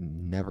 I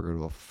never go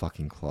to a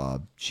fucking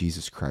club.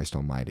 Jesus Christ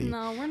almighty.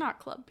 No, we're not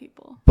club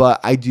people. But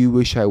I do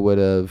wish I would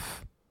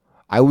have.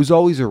 I was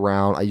always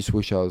around. I just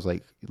wish I was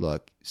like,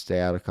 look, stay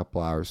out a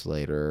couple hours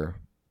later.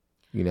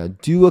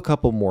 Do a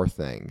couple more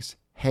things.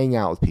 Hang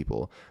out with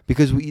people.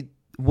 Because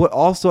what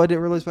also I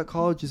didn't realize about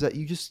college is that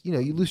you just,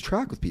 you lose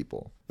track with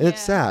people. And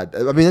it's sad.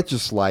 I mean, that's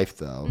just life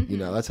though.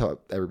 Mm-hmm. That's how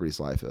everybody's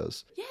life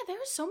is. Yeah, there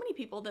are so many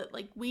people that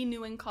like we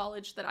knew in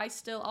college that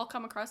I'll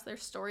come across their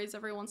stories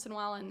every once in a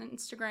while on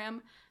Instagram.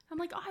 I'm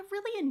like, oh, I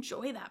really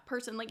enjoy that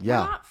person. Like,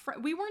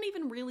 we weren't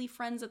even really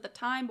friends at the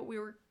time, but we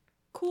were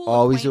cool.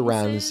 Always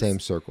around in the same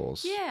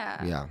circles.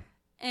 Yeah. Yeah.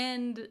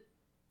 And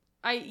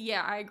I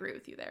agree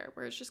with you there,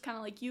 where it's just kind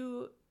of like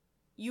you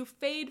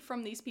fade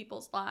from these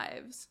people's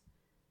lives.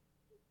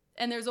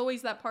 And there's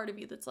always that part of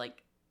you that's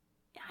like,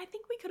 yeah, I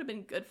think we could have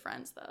been good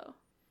friends, though.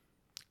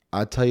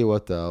 I'll tell you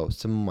what, though.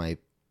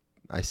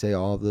 I say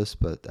all of this,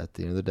 but at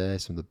the end of the day,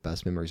 some of the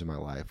best memories of my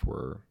life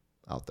were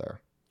out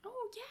there.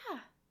 Oh, yeah.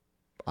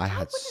 I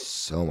had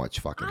so much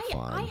fucking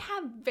fun. I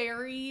have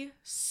very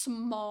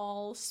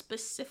small,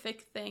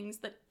 specific things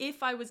that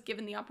if I was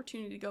given the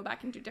opportunity to go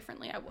back and do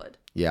differently, I would.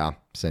 Yeah,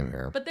 same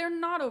here. But they're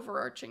not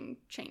overarching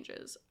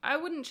changes. I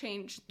wouldn't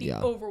change the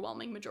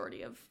overwhelming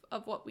majority of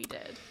what we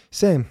did.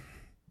 Same.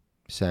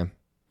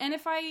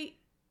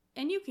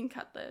 And you can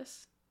cut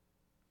this.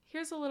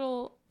 Here's a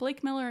little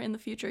Blake Miller in the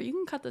future. You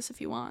can cut this if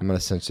you want. I'm going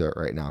to censor it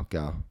right now.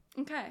 Go.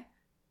 Okay.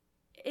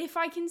 If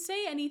I can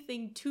say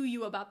anything to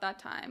you about that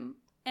time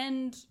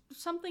and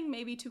something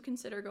maybe to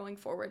consider going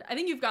forward, I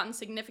think you've gotten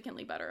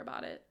significantly better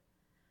about it.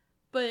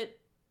 But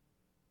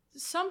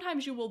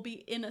sometimes you will be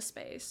in a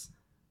space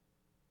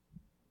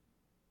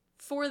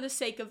for the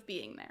sake of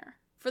being there.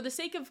 For the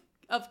sake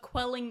of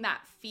quelling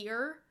that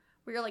fear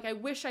where you're like, I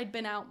wish I'd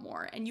been out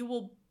more. And you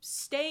will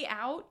stay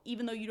out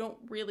even though you don't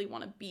really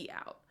want to be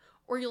out.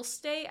 Or you'll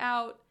stay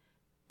out,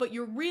 but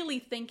you're really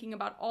thinking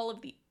about all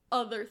of the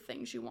other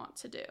things you want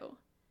to do.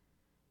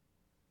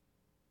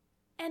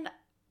 And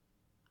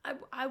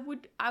I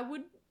would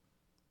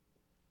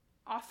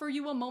offer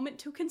you a moment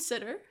to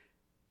consider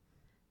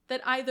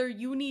that either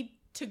you need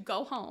to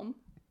go home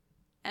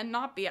and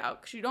not be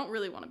out because you don't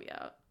really want to be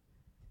out,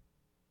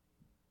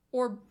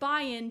 or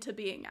buy into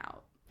being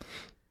out.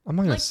 I'm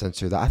not going to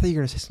censor that. I thought you were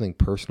going to say something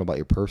personal about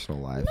your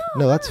personal life.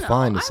 No, that's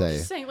fine to say. I'm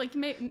just saying, like,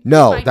 you might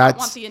that's not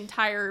want the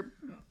entire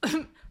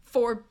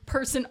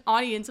 4-person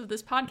audience of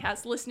this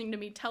podcast listening to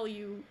me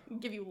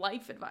give you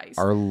life advice.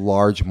 Our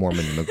large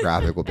Mormon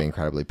demographic will be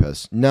incredibly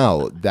pissed.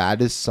 No,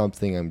 that is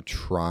something I'm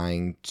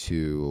trying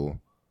to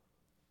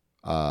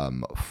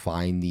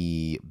find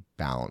the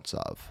balance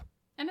of.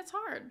 And it's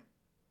hard.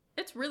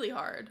 It's really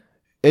hard.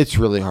 It's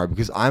really hard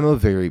because I'm a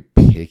very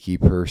picky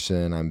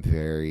person.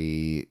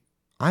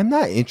 I'm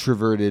not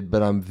introverted,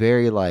 but I'm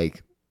very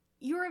like...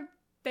 You're a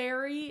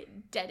very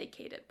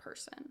dedicated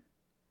person.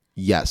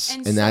 Yes,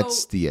 and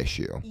that's the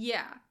issue.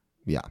 Yeah.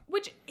 Yeah.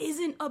 Which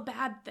isn't a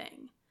bad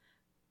thing.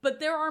 But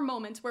there are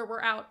moments where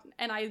we're out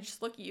and I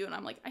just look at you and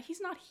I'm like,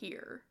 he's not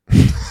here.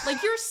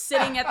 Like, you're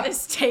sitting at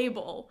this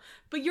table,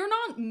 but you're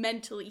not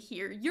mentally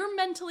here. You're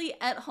mentally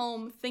at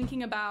home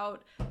thinking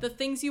about the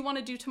things you want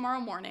to do tomorrow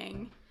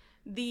morning.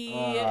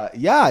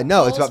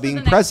 It's about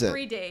being present.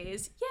 3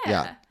 days.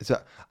 Yeah.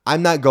 So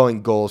I'm not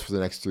going goals for the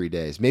next 3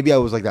 days. Maybe I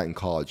was like that in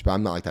college, but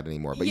I'm not like that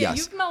anymore. But yes,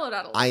 you've mellowed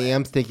out a little I bit.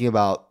 am thinking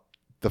about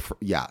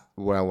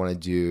what I want to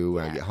do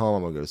when I get home.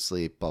 I'm gonna go to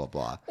sleep. Blah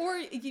blah blah. Or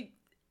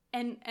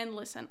and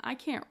listen, I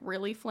can't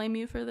really flame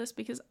you for this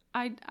because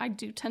I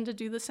do tend to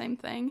do the same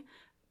thing.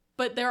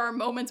 But there are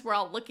moments where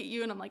I'll look at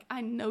you and I'm like,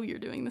 I know you're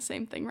doing the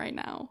same thing right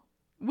now.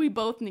 We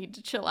both need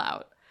to chill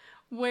out.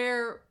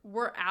 Where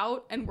we're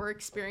out and we're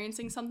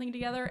experiencing something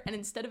together, and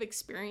instead of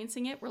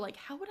experiencing it, we're like,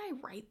 how would I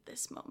write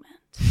this moment?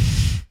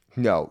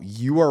 No,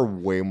 you are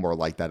way more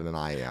like that than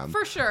I am.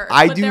 For sure.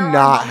 I do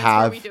not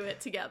have. Where we do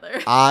it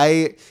together.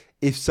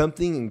 If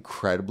something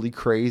incredibly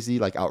crazy,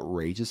 like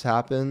outrageous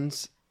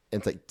happens, and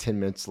it's like 10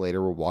 minutes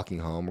later, we're walking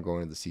home, we're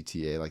going to the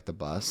CTA, like the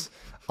bus,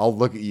 I'll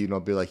look at you and I'll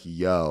be like,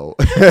 yo,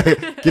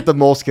 get the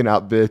moleskin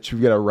out, bitch. We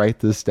got to write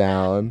this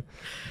down.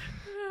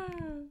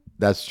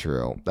 That's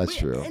true. That's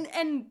true.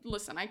 And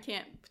listen,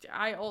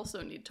 I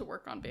also need to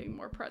work on being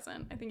more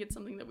present. I think it's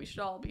something that we should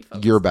all be focused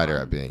on. You're better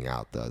at being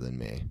out, though, than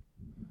me.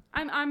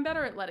 I'm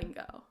better at letting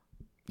go.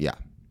 Yeah.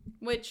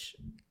 Which...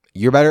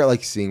 You're better at,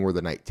 like, seeing where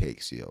the night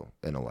takes you,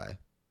 in a way.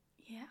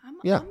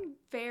 Yeah,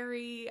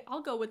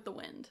 I'll go with the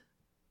wind.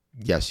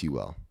 Yes, you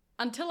will.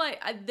 Until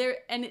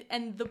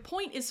and the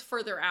point is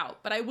further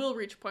out, but I will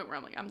reach a point where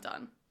I'm like, I'm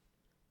done.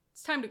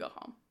 It's time to go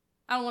home.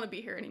 I don't want to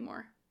be here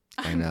anymore.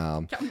 I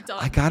know. I'm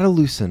done. I gotta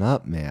loosen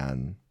up,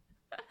 man.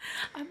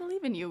 I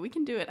believe in you. We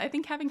can do it. I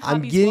think having hobbies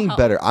I'm getting will help.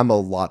 better. I'm a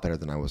lot better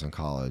than I was in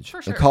college.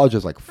 For sure. In college, I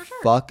was like, For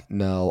sure. fuck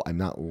no, I'm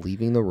not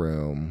leaving the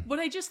room. What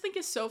I just think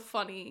is so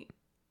funny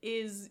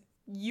is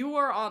you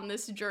are on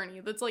this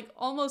journey that's like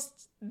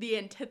almost the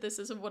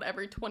antithesis of what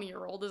every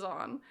 20-year-old is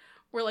on.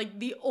 Where like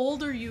the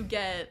older you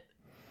get,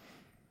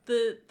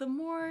 the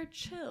more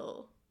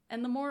chill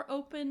and the more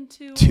open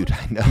to... Dude,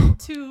 I know.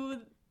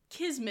 To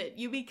kismet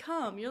you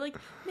become. You're like,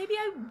 maybe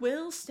I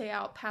will stay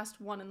out past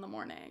 1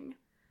 a.m.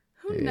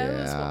 Who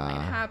knows what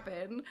might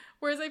happen?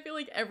 Whereas I feel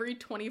like every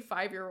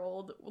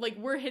 25-year-old, like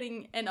we're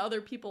hitting, and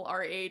other people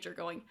our age are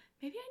going,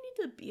 maybe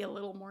I need to be a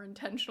little more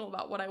intentional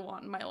about what I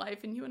want in my life.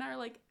 And you and I are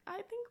like, I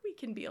think we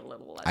can be a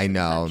little less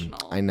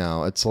intentional. I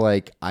know. It's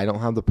like, I don't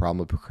have the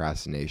problem of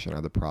procrastination. I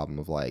have the problem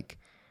of like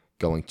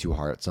going too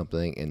hard at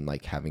something and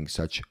like having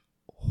such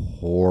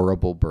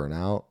horrible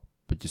burnout,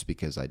 but just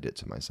because I did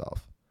to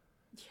myself.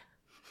 Yeah.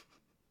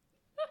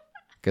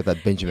 Get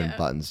that Benjamin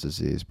Buttons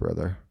disease,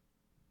 brother.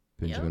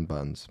 Benjamin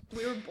Buttons.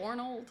 We were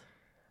born old.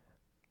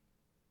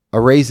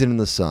 A Raisin in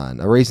the Sun.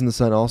 A Raisin in the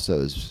Sun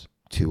also is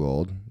too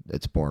old.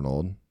 It's born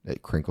old.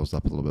 It crinkles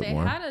up a little bit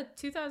more. They had a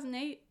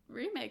 2008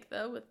 remake,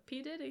 though, with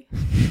P. Diddy.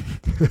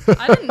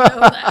 I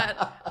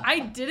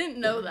didn't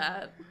know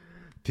that.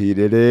 P.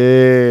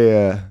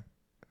 Diddy.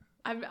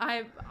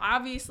 I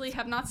obviously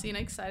have not seen it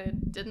because I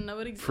didn't know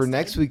it existed. For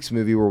next week's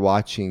movie, we're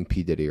watching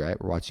P. Diddy,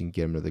 right? We're watching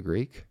Get Him to the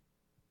Greek.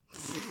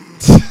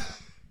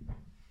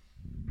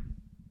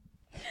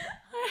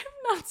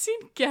 Not seen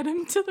Get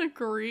Him to the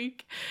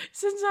Greek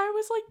since I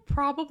was like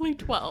probably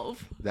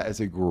 12. That is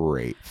a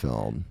great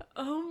film.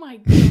 Oh my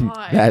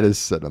god. That is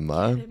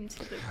cinema. Get Him to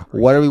the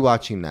Greek. What are we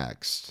watching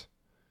next?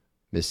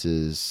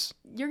 Mrs.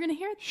 You're going to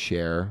hear it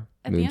Cher,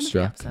 at Moonstruck. the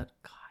end of the episode.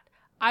 God.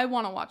 I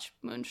want to watch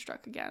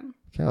Moonstruck again.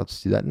 Okay,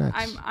 let's do that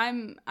next.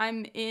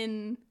 I'm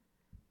in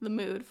the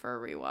mood for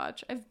a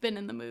rewatch. I've been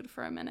in the mood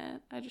for a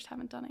minute. I just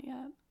haven't done it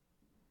yet.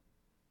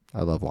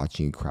 I love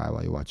watching you cry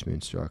while you watch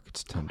Moonstruck.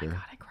 It's tender. Oh my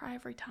god, I cry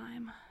every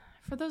time.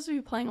 For those of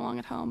you playing along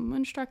at home,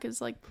 Moonstruck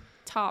is like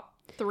top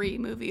 3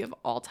 movie of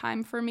all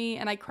time for me,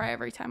 and I cry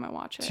every time I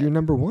watch it. It's your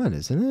number 1,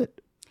 isn't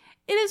it?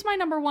 It is my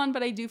number 1,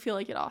 but I do feel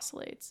like it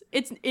oscillates.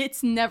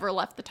 It's never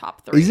left the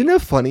top 3. Isn't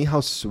it funny how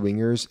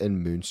Swingers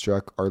and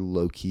Moonstruck are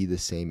low-key the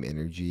same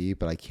energy,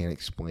 but I can't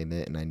explain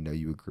it, and I know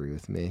you agree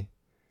with me.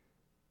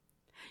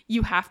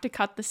 You have to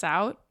cut this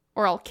out,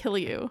 or I'll kill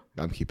you.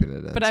 I'm keeping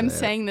it in. But I'm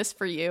saying this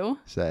for you.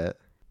 Say it.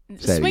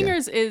 Say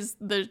Swingers is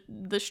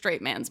the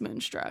straight man's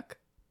Moonstruck.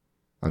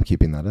 I'm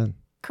keeping that in.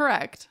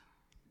 Correct.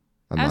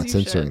 I'm As not you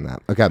censoring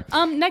should. that.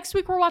 Okay. Next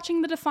week we're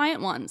watching The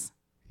Defiant Ones.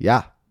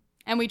 Yeah.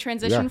 And we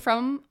transition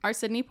from our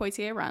Sidney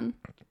Poitier run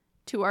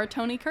to our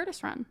Tony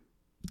Curtis run.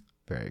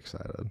 Very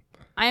excited.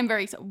 I am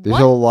very excited. There's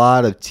a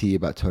lot of tea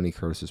about Tony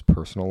Curtis's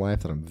personal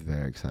life that I'm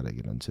very excited to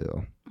get into.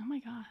 Oh my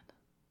God.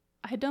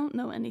 I don't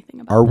know anything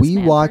about Are this we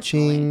man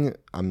watching... personally.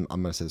 I'm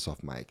going to say this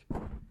off mic.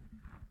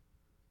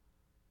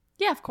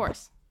 Yeah, of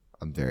course.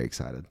 I'm very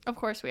excited. Of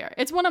course we are.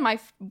 It's one of my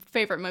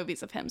favorite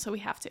movies of him, so we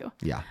have to.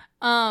 Yeah.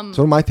 It's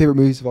one of my favorite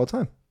movies of all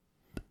time.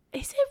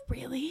 Is it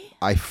really?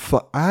 I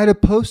had a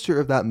poster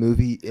of that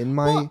movie in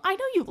my Well, I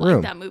know you room.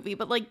 like that movie,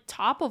 but like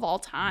top of all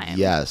time.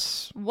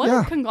 Yes. What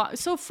a conglomerate.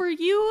 So for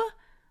you,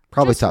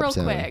 probably just top real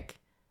 10. quick,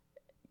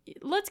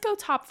 let's go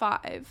top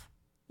 5.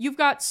 You've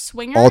got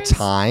Swingers. All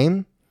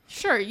time?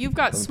 Sure, you've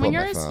got Let me pull up my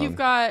Swingers, phone. you've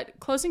got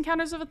Close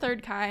Encounters of a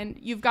Third Kind,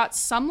 you've got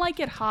Some Like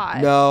It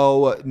Hot.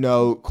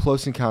 No.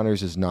 Close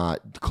Encounters is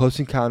not. Close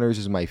Encounters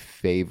is my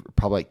favorite,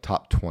 probably like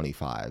top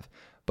 25.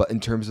 But in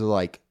terms of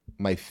like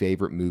my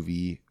favorite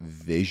movie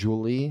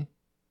visually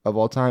of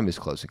all time is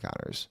Close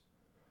Encounters.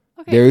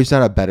 Okay. There's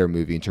not a better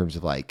movie in terms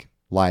of like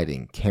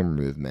lighting, camera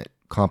movement,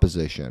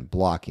 composition,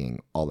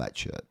 blocking, all that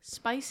shit.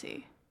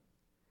 Spicy.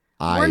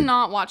 We're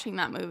not watching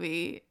that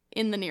movie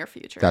in the near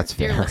future. That's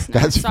dear fair. listener.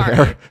 That's Sorry.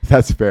 fair.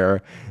 That's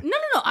fair. No.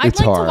 I'd It's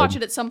like hard. to watch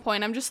it at some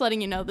point. I'm just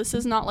letting you know this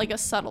is not like a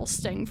subtle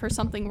sting for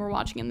something we're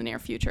watching in the near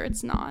future.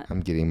 It's not. I'm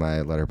getting my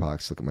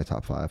letterbox. Look at my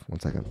top 5. 1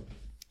 second.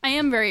 I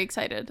am very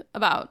excited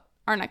about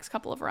our next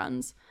couple of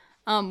runs.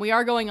 We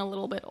are going a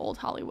little bit old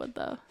Hollywood,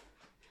 though.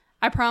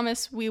 I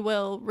promise we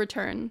will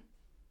return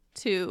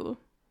to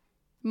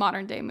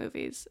modern day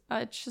movies.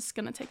 It's just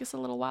going to take us a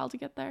little while to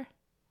get there.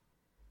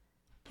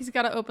 He's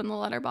got to open the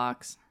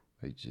letterbox.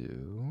 I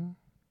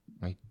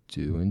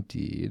do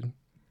indeed.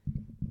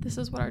 This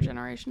is what our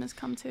generation has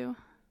come to.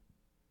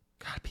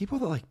 God, people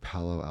that like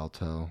Palo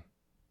Alto.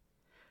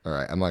 All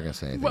right, I'm not gonna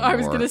say anything. Well, I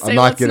was more. going to say, I'm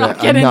let's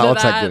not get into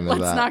let's not that. get into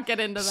Let's that. not get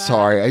into that.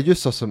 Sorry, I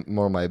just saw some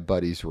more of my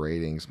buddies'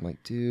 ratings. I'm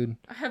like, dude,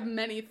 I have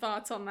many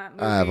thoughts on that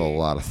movie. I have a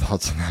lot of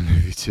thoughts on that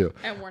movie too.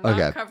 And we're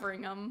not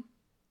covering them.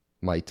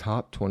 My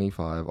top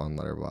 25 on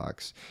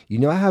Letterboxd. You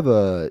know, I have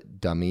a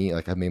dummy.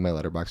 Like, I made my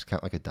Letterboxd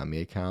account like a dummy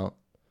account.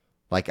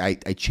 Like, I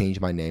changed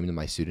my name to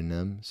my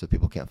pseudonym so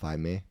people can't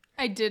find me.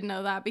 I did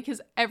know that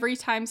because every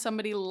time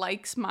somebody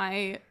likes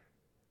my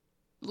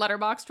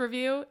Letterboxd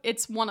review,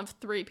 it's one of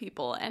 3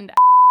 people, and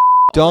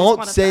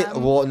Don't say.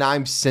 Well, now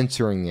I'm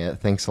censoring it.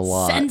 Thanks a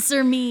lot.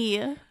 Censor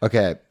me.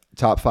 Okay,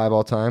 top 5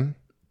 all time.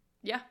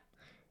 Yeah.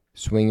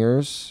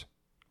 Swingers,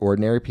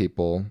 Ordinary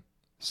People,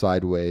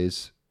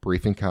 Sideways,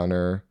 Brief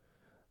Encounter,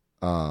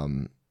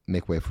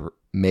 Make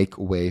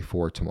Way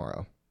for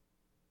Tomorrow.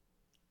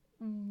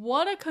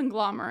 What a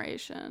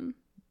conglomeration.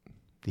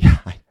 Yeah,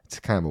 it's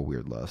kind of a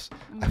weird list.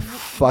 I What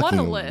fucking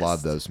a list.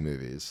 love those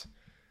movies. I'm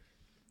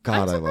God, I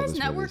love surprised those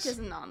Network movies.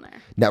 isn't on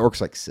there.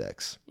 Network's like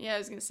 6. Yeah, I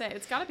was gonna say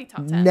it's got to be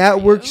top 10.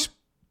 Network's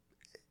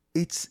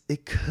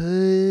it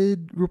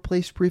could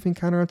replace Brief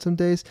Encounter on some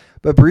days,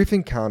 but Brief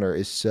Encounter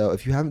is so.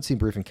 If you haven't seen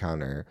Brief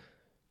Encounter,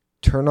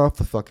 turn off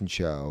the fucking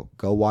show.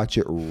 Go watch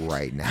it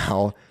right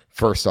now.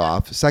 First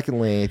off,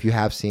 secondly, if you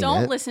have seen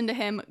Don't it, listen to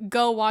him.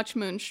 Go watch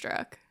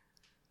Moonstruck.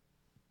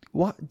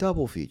 what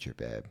double feature,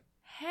 babe?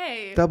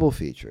 Hey, Double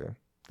feature.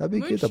 That'd be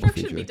a good double Moonstruck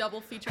feature. should be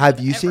double featured. Have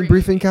with you seen every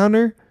Brief movie.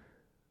 Encounter?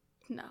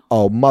 No.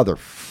 Oh,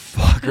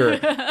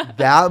 motherfucker.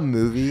 That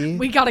movie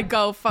We gotta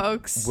go,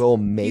 folks. will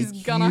make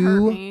He's gonna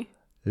hurt you me.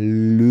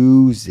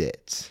 lose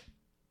it.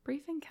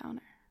 Brief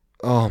Encounter.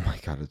 Oh my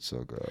God, it's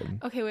so good.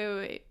 Okay,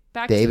 wait.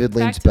 Back David to,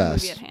 Link's back to the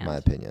movie best, at hand. my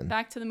opinion.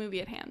 Back to the movie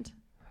at hand.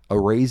 A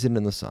Raisin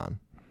in the Sun.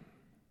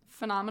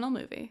 Phenomenal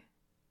movie.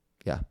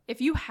 Yeah.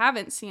 If you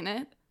haven't seen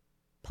it,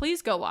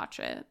 please go watch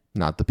it.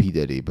 Not the P.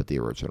 Diddy, but the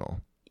original.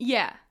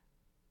 Yeah.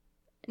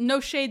 No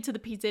shade to the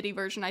P. Diddy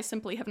version. I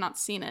simply have not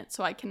seen it,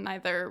 so I can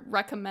neither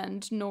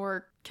recommend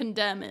nor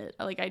condemn it.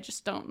 Like, I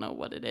just don't know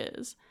what it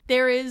is.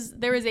 There is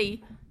a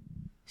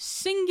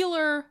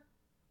singular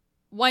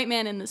white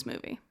man in this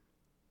movie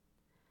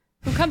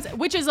who comes,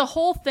 which is a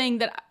whole thing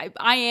that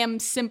I am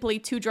simply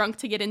too drunk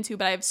to get into,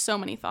 but I have so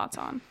many thoughts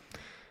on.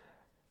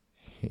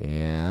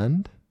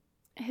 And?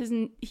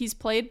 He's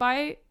played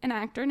by an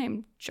actor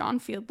named John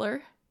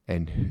Fiedler.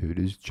 And who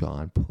does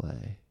John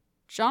play?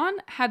 John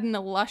had an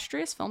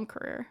illustrious film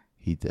career.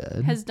 He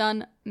did. Has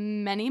done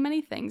many,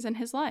 many things in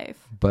his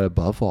life. But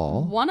above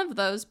all, One of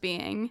those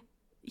being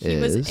he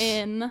was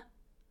in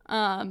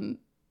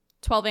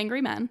 12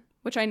 Angry Men,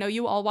 which I know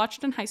you all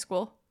watched in high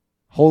school.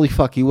 holy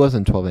fuck, he was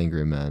in 12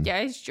 Angry Men.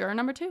 Yeah, he's juror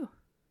number 2.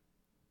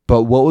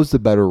 But what was the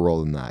better role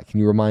than that? Can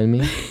you remind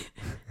me?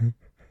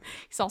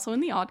 He's also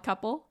in The Odd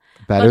Couple.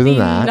 Better But than the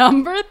that.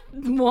 number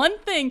one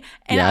thing,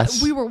 and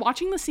Yes. we were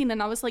watching the scene,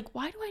 and I was like,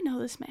 why do I know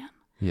this man?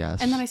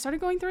 Yes. And then I started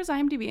going through his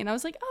IMDb, and I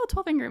was like, oh,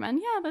 12 Angry Men.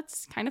 Yeah,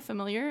 that's kind of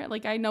familiar.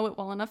 Like, I know it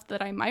well enough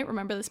that I might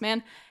remember this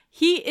man.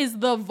 He is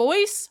the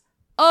voice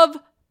of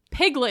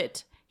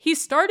Piglet. He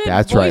started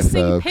That's right,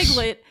 voicing folks.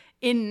 Piglet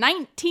in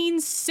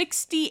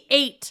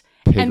 1968.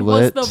 and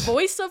was the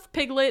voice of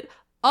Piglet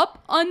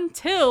up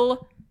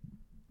until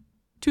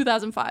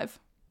 2005.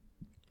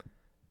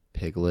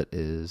 Piglet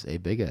is a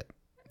bigot.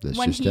 That's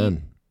just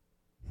done.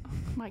 Oh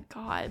my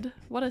God,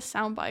 what a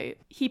soundbite.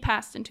 He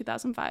passed in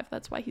 2005.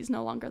 That's why he's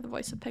no longer the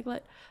voice of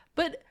Piglet.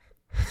 But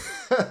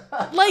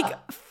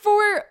like,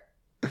 for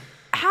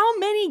how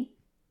many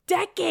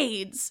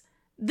decades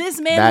this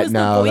man was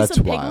the voice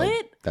of Piglet?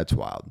 Wild. That's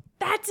wild.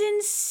 That's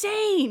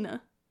insane.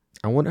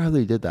 I wonder how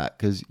they did that,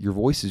 because your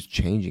voice is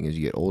changing as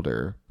you get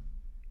older.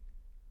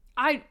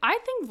 I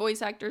think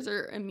voice actors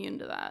are immune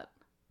to that.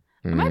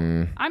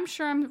 I'm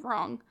sure I'm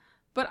wrong,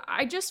 but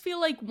I just feel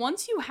like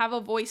once you have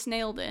a voice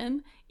nailed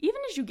in, even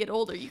as you get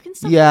older, you can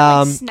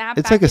somehow snap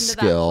it's back like a into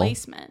skill. that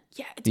placement.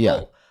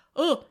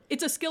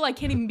 It's a skill I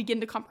can't even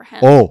begin to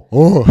comprehend.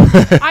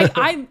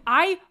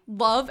 I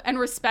love and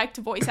respect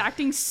voice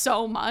acting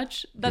so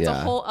much. That's a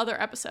whole other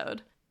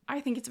episode. I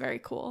think it's very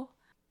cool.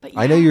 But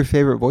I know your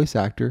favorite voice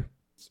actor.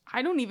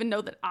 I don't even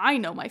know that I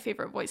know my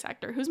favorite voice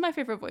actor. Who's my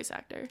favorite voice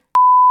actor?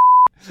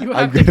 I'm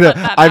gonna bleep it.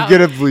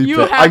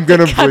 I'm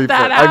gonna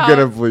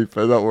bleep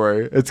it. Don't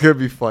worry. It's gonna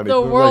be funny. The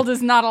world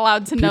is not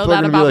allowed to know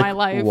that about my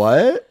life.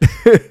 What?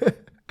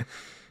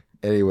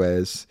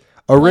 Anyways,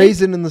 a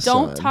raisin in the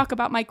sun. Don't talk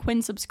about my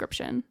Quinn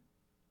subscription.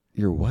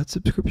 Your what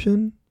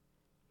subscription?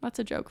 That's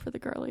a joke for the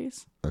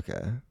girlies.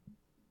 Okay.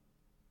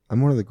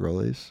 I'm one of the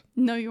girlies.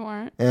 No, you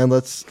aren't. And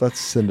let's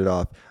send it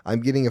off.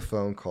 I'm getting a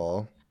phone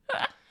call.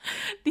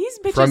 These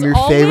bitches from your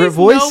always favorite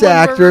voice know when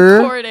actor. We're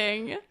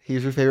recording.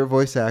 He's your favorite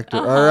voice actor.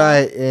 All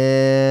right,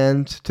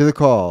 and to the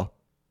call.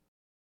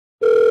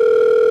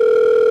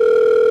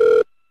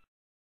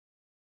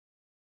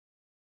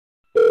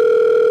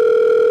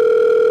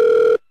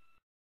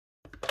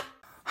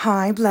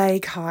 Hi,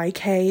 Blake. Hi,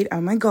 Kate. Oh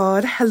my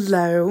God.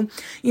 Hello.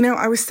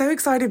 I was so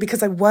excited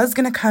because I was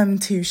going to come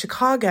to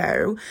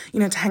Chicago,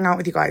 to hang out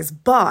with you guys.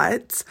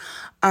 But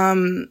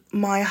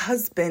my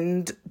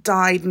husband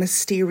died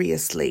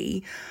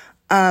mysteriously.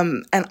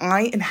 And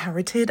I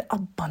inherited a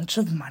bunch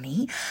of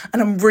money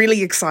and I'm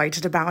really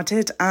excited about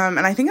it. And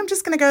I think I'm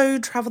just going to go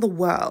travel the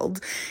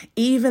world,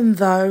 even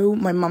though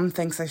my mum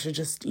thinks I should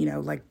just,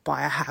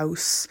 buy a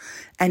house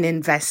and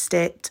invest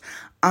it.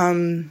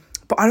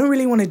 But I don't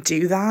really want to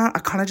do that. I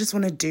kind of just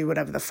want to do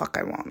whatever the fuck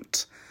I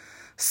want.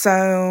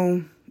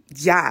 So,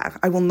 yeah,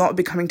 I will not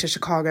be coming to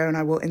Chicago and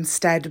I will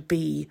instead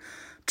be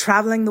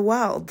traveling the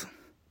world.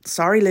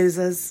 Sorry,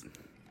 losers.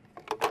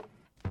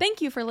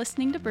 Thank you for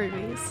listening to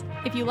Brewies.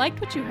 If you liked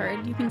what you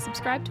heard, you can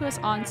subscribe to us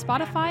on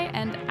Spotify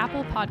and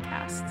Apple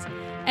Podcasts.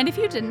 And if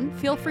you didn't,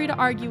 feel free to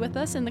argue with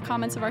us in the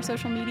comments of our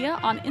social media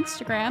on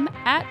Instagram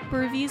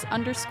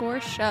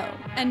 @Brewies_show.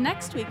 And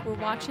next week, we're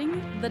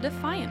watching The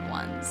Defiant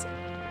Ones.